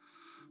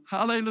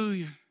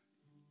 Hallelujah.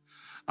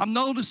 I'm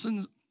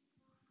noticing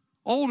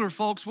older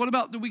folks. What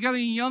about, do we got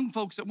any young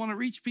folks that want to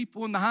reach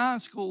people in the high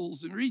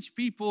schools and reach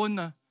people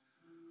in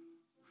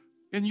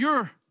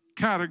your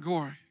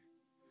category?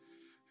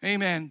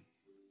 Amen.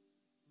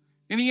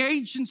 Any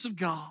agents of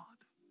God?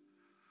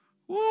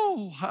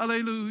 Whoa,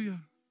 hallelujah.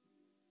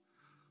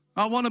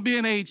 I want to be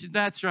an agent.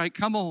 That's right.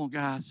 Come on,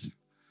 guys.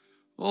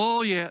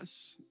 Oh,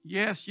 yes.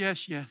 Yes,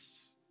 yes,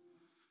 yes.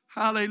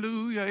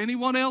 Hallelujah.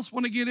 Anyone else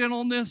want to get in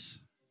on this?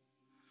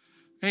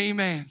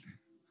 Amen.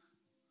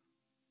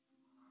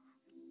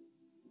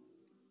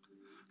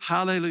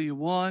 Hallelujah.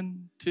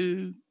 1,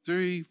 2,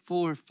 3,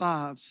 4,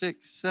 5,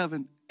 6,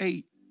 7,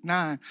 8,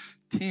 9,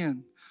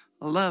 10,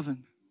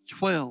 11,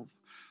 12,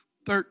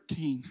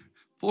 13,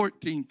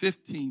 14,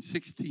 15,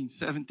 16,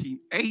 17,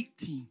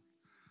 18.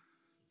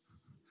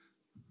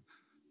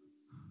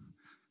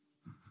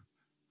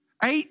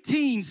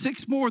 18,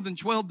 6 more than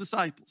 12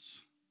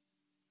 disciples.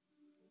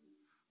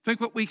 Think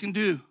what we can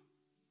do.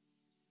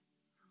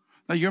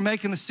 Now you're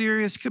making a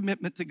serious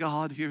commitment to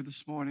God here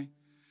this morning.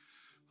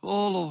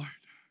 Oh, Lord.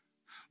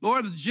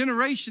 Lord, the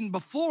generation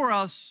before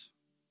us,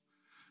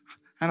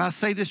 and I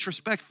say this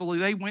respectfully,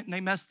 they went and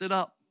they messed it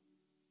up.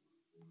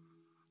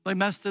 They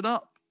messed it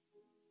up.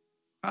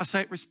 I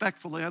say it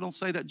respectfully. I don't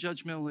say that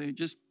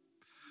judgmentally.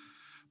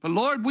 But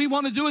Lord, we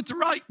want to do it the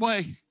right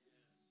way.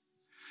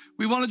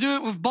 We want to do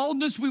it with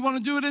boldness. We want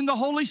to do it in the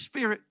Holy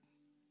Spirit.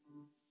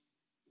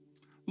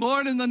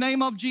 Lord, in the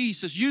name of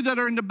Jesus, you that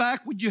are in the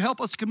back, would you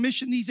help us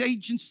commission these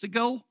agents to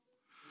go?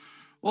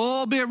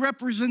 Oh, be a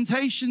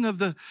representation of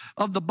the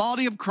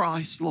body of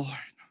Christ, Lord.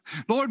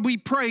 Lord, we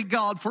pray,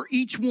 God, for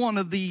each one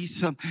of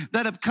these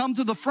that have come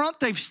to the front.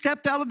 They've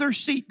stepped out of their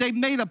seat. They've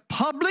made a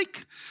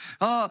public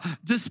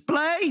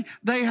display.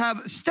 They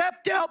have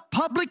stepped out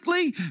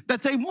publicly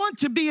that they want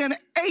to be an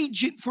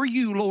agent for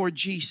you, Lord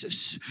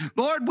Jesus.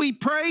 Lord, we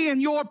pray in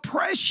your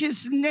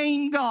precious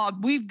name,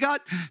 God. We've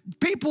got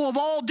people of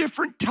all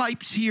different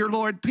types here,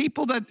 Lord.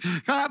 People that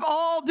have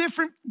all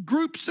different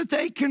groups that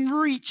they can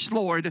reach,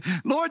 Lord.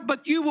 Lord,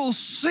 but you will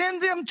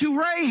send them to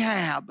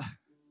Rahab.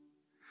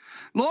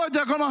 Lord,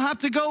 they're going to have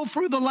to go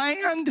through the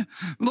land.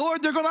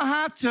 Lord, they're going to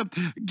have to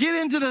get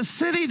into the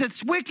city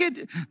that's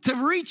wicked to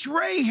reach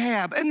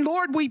Rahab. And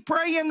Lord, we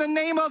pray in the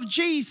name of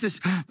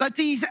Jesus that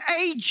these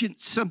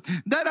agents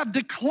that have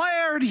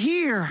declared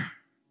here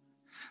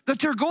that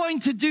they're going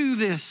to do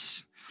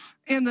this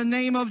in the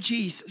name of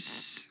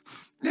Jesus.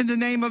 In the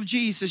name of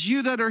Jesus.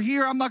 You that are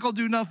here, I'm not going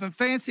to do nothing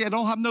fancy. I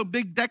don't have no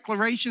big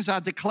declarations. I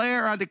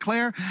declare.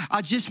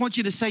 I just want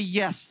you to say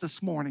yes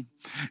this morning.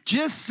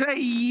 Just say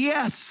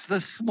yes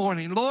this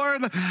morning.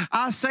 Lord,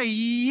 I say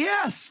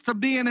yes to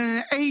being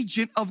an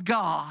agent of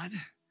God.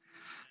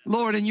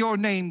 Lord, in your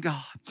name,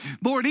 God.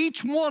 Lord,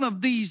 each one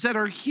of these that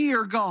are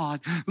here,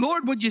 God,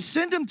 Lord, would you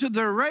send them to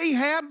the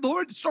Rahab?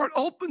 Lord, start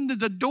opening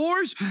the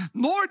doors.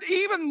 Lord,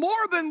 even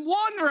more than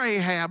one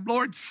Rahab.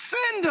 Lord,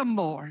 send them,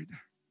 Lord.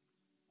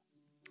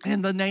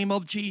 In the name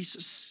of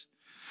Jesus.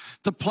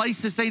 The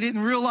places they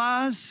didn't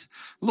realize,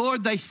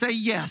 Lord, they say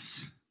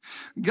yes.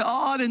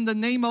 God, in the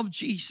name of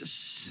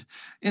Jesus,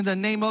 in the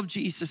name of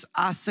Jesus,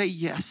 I say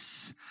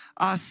yes.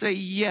 I say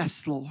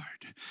yes, Lord.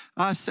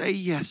 I say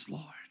yes,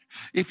 Lord.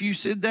 If you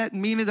said that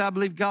and mean it, I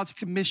believe God's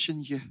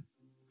commissioned you.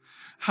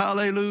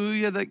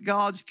 Hallelujah, that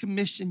God's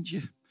commissioned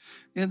you.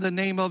 In the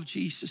name of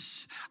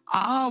Jesus.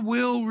 I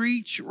will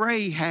reach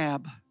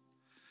Rahab.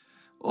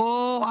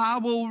 Oh, I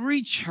will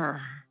reach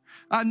her.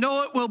 I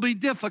know it will be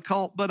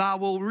difficult, but I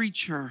will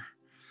reach her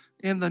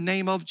in the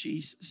name of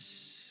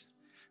Jesus.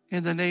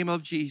 In the name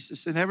of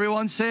Jesus. And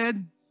everyone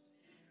said,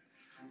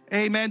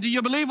 amen. Do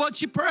you believe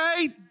what you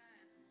prayed?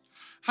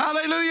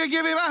 Hallelujah.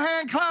 Give him a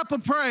hand clap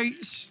of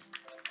praise.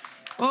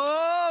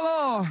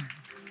 Oh, Lord.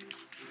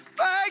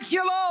 Thank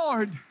you,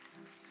 Lord.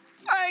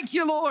 Thank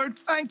you, Lord.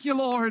 Thank you,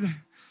 Lord.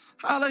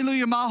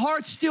 Hallelujah. My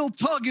heart's still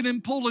tugging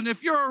and pulling.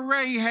 If you're a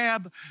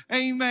Rahab,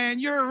 amen.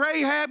 You're a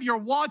Rahab, you're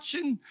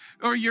watching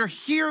or you're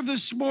here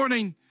this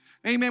morning.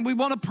 Amen. We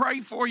want to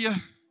pray for you.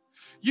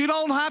 You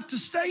don't have to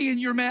stay in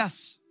your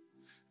mess.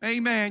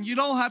 Amen. You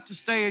don't have to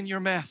stay in your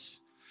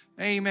mess.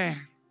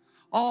 Amen.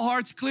 All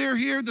hearts clear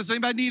here. Does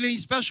anybody need any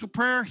special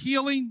prayer?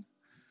 Healing?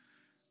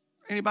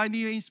 Anybody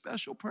need any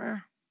special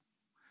prayer?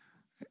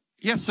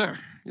 Yes, sir.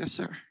 Yes,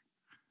 sir.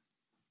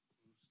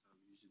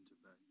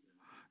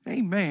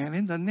 Amen.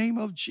 In the name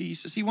of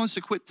Jesus. He wants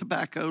to quit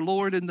tobacco.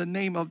 Lord, in the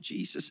name of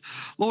Jesus.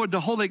 Lord, the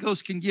Holy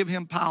Ghost can give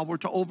him power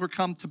to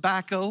overcome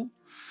tobacco.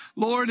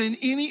 Lord, and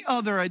any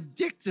other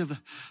addictive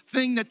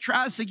thing that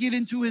tries to get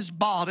into his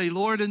body,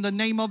 Lord, in the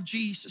name of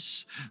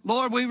Jesus.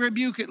 Lord, we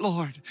rebuke it,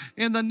 Lord.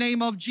 In the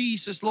name of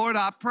Jesus, Lord,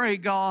 I pray,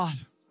 God.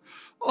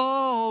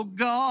 Oh,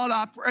 God,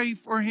 I pray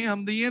for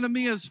him. The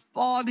enemy has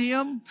fought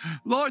him.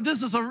 Lord,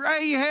 this is a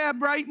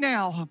Rahab right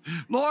now.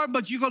 Lord,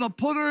 but you're going to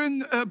put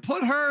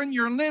her in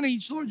your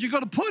lineage, Lord. You're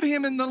going to put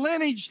him in the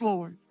lineage,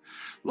 Lord.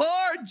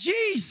 Lord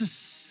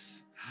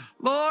Jesus.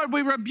 Lord,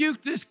 we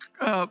rebuke this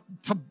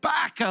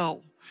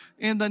tobacco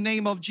in the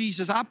name of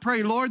Jesus. I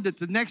pray, Lord, that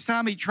the next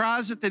time he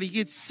tries it, that he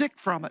gets sick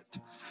from it.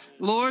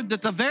 Lord,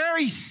 that the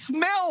very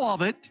smell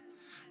of it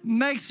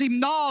makes him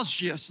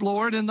nauseous,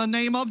 Lord, in the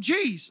name of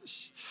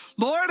Jesus.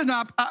 Lord, and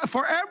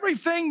for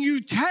everything you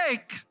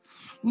take,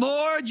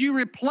 Lord, you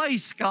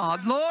replace,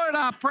 God. Lord,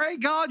 I pray,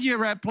 God, you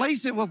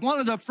replace it with one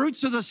of the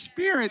fruits of the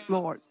Spirit,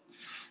 Lord.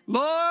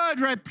 Lord,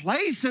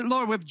 replace it,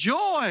 Lord, with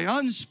joy,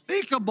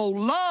 unspeakable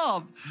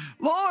love,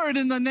 Lord,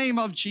 in the name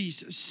of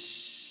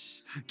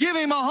Jesus. Give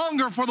him a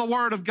hunger for the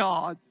Word of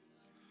God.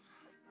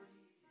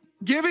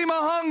 Give him a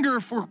hunger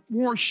for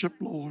worship,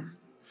 Lord.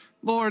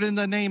 Lord, in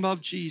the name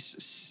of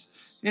Jesus.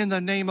 In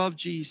the name of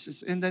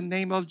Jesus. In the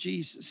name of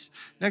Jesus.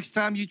 Next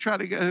time you try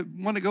to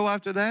want to go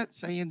after that,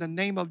 say, in the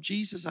name of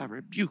Jesus, I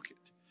rebuke it.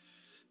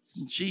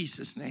 In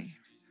Jesus' name.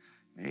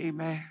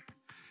 Amen.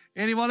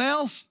 Anyone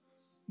else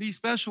need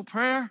special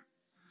prayer?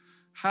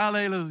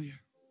 Hallelujah.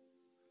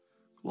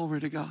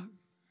 Glory to God.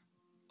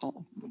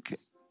 Oh, okay.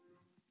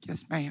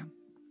 Yes, ma'am.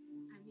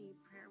 I need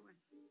prayer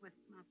with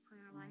my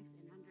prayer life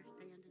and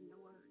understanding the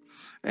Word.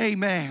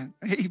 Amen.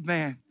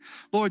 Amen.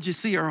 Lord, you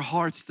see her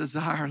heart's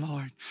desire,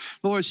 Lord.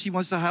 Lord, she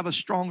wants to have a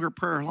stronger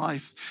prayer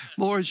life.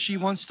 Lord, she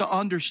wants to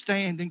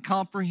understand and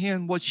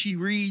comprehend what she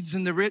reads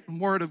in the written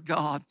Word of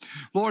God.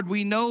 Lord,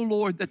 we know,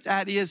 Lord,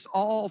 that is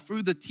all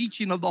through the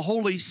teaching of the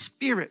Holy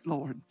Spirit,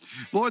 Lord.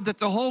 Lord, that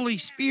the Holy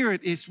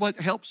Spirit is what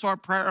helps our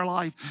prayer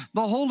life.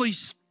 The Holy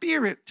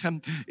Spirit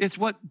is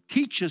what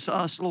teaches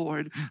us,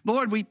 Lord.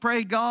 Lord, we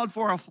pray, God,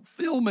 for a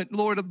fulfillment,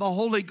 Lord, of the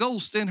Holy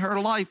Ghost in her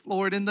life,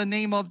 Lord, in the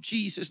name of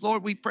Jesus.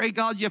 Lord, we pray,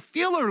 God, you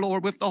fill her,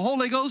 Lord, with the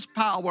Holy Ghost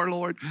power,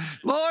 Lord.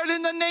 Lord,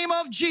 in the name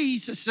of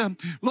Jesus.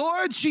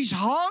 Lord, she's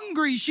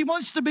hungry. She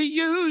wants to be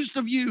used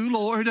of you,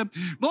 Lord.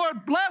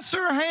 Lord, bless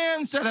her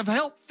hands that have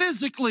helped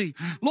physically,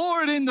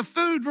 Lord, in the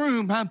food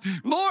room.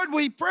 Lord,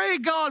 we pray,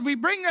 God, we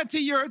bring that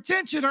to your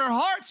attention. Her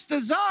heart's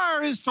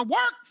desire is to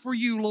work for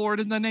you,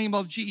 Lord, in the name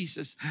of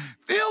Jesus.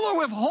 Fill her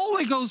with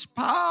Holy Ghost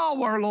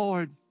power,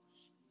 Lord.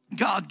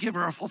 God, give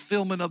her a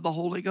fulfillment of the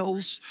Holy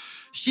Ghost.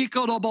 In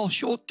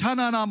the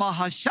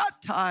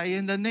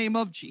name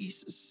of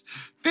Jesus.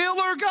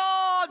 Fill her,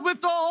 God,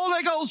 with the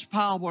Holy Ghost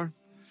power.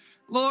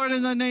 Lord,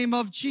 in the name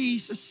of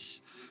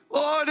Jesus.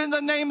 Lord, in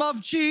the name of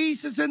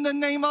Jesus, in the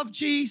name of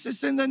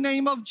Jesus, in the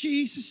name of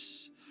Jesus.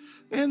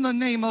 In the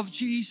name of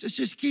Jesus,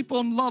 just keep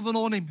on loving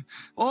on him.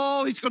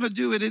 Oh, he's going to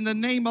do it in the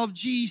name of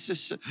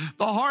Jesus.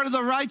 The heart of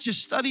the righteous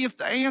studieth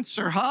the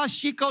answer.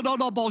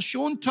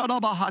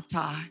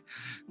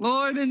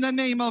 Lord, in the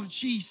name of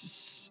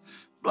Jesus.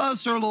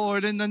 Bless her,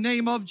 Lord, in the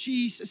name of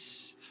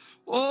Jesus.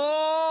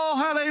 Oh,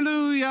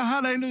 hallelujah,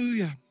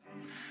 hallelujah.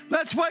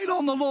 Let's wait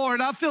on the Lord.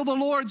 I feel the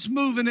Lord's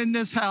moving in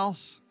this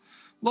house.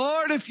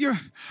 Lord,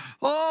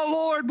 oh,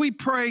 Lord, we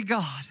pray,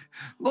 God.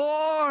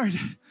 Lord,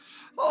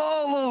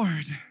 oh,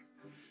 Lord.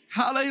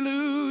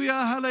 Hallelujah,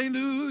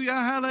 hallelujah,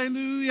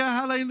 hallelujah,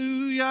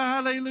 hallelujah,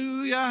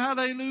 hallelujah,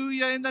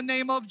 hallelujah, in the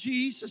name of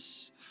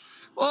Jesus.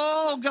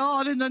 Oh,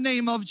 God, in the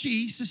name of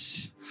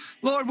Jesus.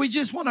 Lord, we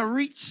just want to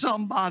reach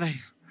somebody.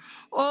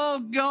 Oh,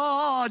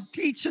 God,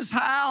 teach us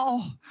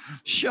how.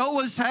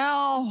 Show us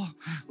how.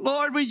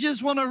 Lord, we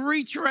just want to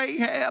reach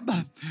Rahab.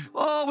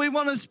 Oh, we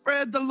want to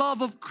spread the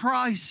love of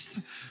Christ.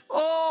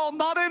 Oh,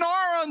 not in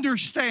our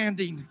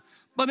understanding,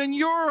 but in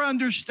your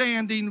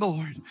understanding,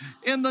 Lord,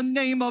 in the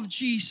name of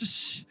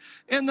Jesus,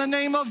 in the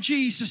name of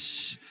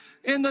Jesus,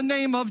 in the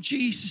name of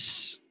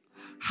Jesus.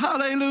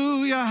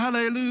 Hallelujah,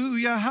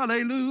 hallelujah,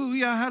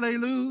 hallelujah,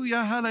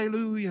 hallelujah,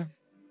 hallelujah.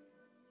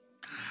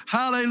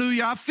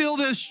 Hallelujah. I feel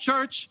this,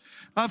 church.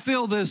 I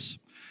feel this.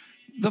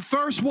 The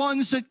first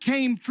ones that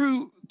came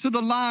through to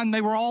the line,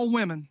 they were all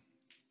women.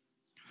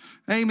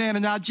 Amen.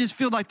 And I just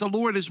feel like the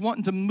Lord is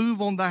wanting to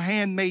move on the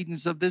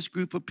handmaidens of this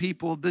group of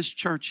people, of this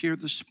church here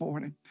this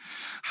morning.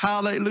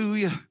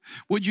 Hallelujah.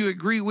 Would you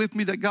agree with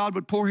me that God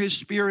would pour his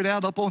Spirit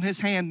out upon his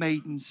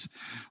handmaidens?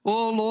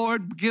 Oh,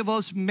 Lord, give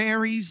us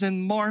Marys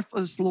and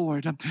Marthas,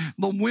 Lord.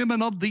 The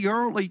women of the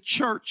early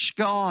church,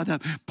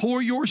 God.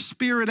 Pour your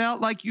Spirit out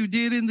like you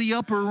did in the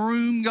upper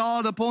room,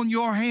 God, upon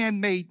your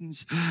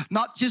handmaidens.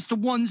 Not just the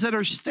ones that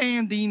are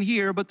standing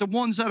here, but the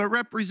ones that are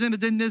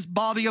represented in this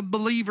body of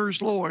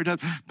believers, Lord.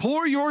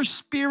 Pour your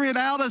Spirit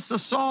out, as the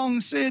song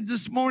said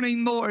this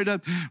morning, Lord.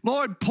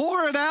 Lord,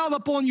 pour it out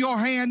upon your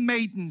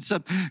handmaidens.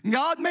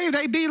 God, may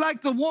they be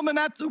like the woman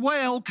at the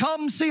well.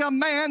 Come see a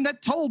man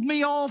that told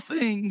me all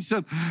things.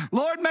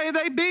 Lord, may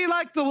they be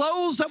like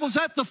those that was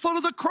at the foot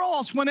of the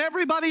cross when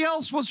everybody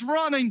else was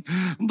running.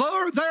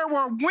 Lord, there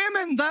were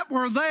women that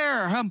were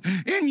there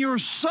in your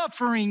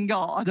suffering,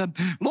 God.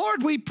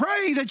 Lord, we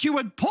pray that you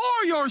would pour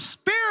your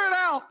Spirit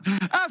out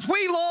as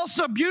we lost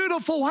a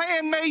beautiful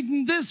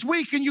handmaiden this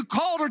week and you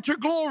called her to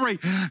glory.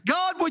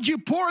 God, would you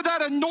pour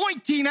that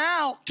anointing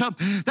out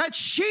that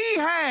she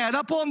had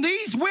upon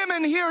these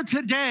women here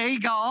today,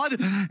 God, in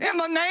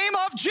the name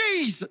of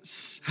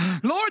Jesus.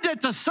 Lord,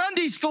 that the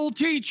Sunday school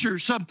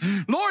teachers,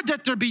 Lord,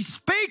 that there be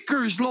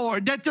speakers,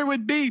 Lord, that there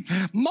would be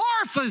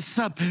Marthas,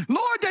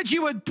 Lord, that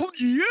you would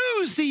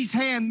use these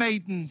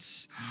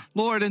handmaidens,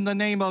 Lord, in the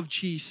name of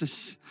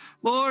Jesus.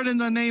 Lord, in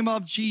the name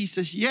of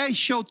Jesus. In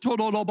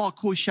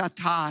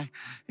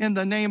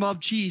the name of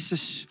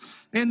Jesus.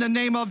 In the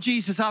name of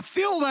Jesus. I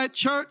feel that,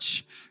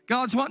 church.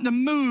 God's wanting to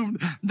move,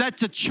 that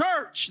the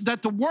church,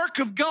 that the work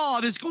of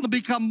God is going to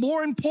become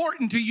more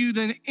important to you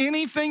than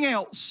anything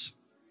else.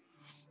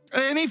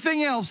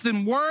 Anything else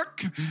than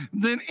work,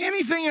 than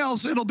anything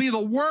else. It'll be the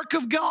work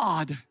of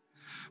God.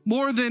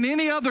 More than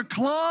any other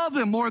club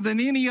and more than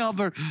any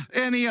other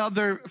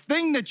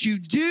thing that you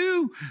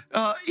do,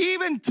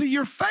 even to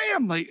your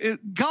family,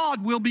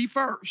 God will be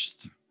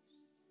first.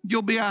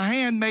 You'll be a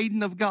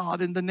handmaiden of God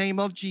in the name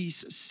of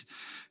Jesus.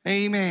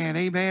 Amen,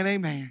 amen,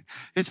 amen.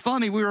 It's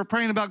funny, we were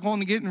praying about going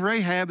to get in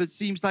Rahab. It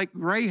seems like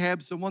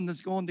Rahab's the one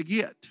that's going to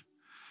get.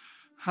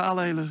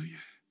 Hallelujah.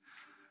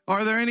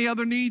 Are there any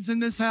other needs in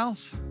this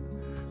house?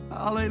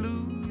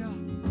 Hallelujah.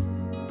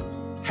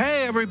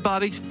 Hey,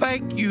 everybody,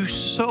 thank you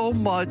so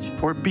much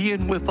for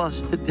being with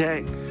us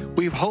today.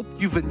 We hope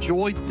you've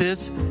enjoyed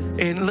this.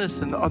 And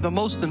listen, the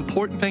most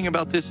important thing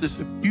about this is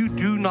if you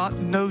do not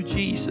know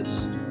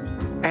Jesus,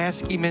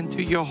 ask him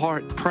into your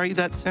heart. Pray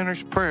that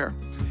sinner's prayer.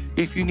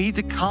 If you need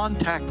to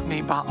contact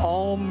me, by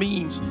all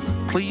means,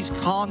 please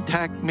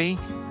contact me.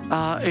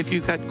 If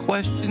you've got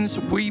questions,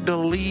 we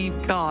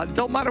believe God.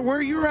 Don't matter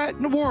where you're at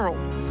in the world,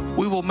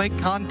 we will make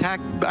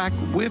contact back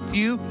with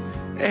you.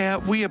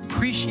 We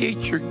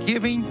appreciate your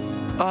giving.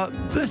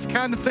 This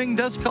kind of thing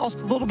does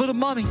cost a little bit of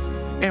money,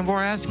 and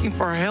we're asking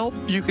for help.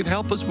 You can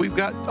help us. We've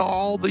got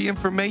all the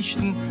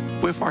information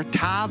with our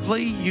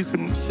Tithely. You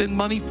can send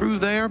money through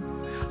there.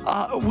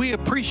 We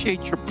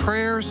appreciate your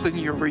prayers and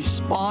your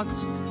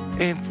response,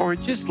 and for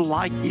just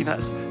liking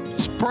us.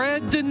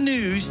 Spread the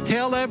news.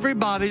 Tell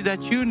everybody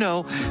that you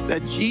know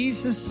that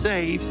Jesus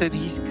saves and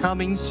he's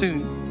coming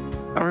soon.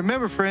 Now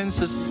remember, friends,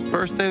 this is the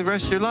first day of the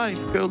rest of your life.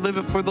 Go live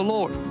it for the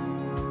Lord.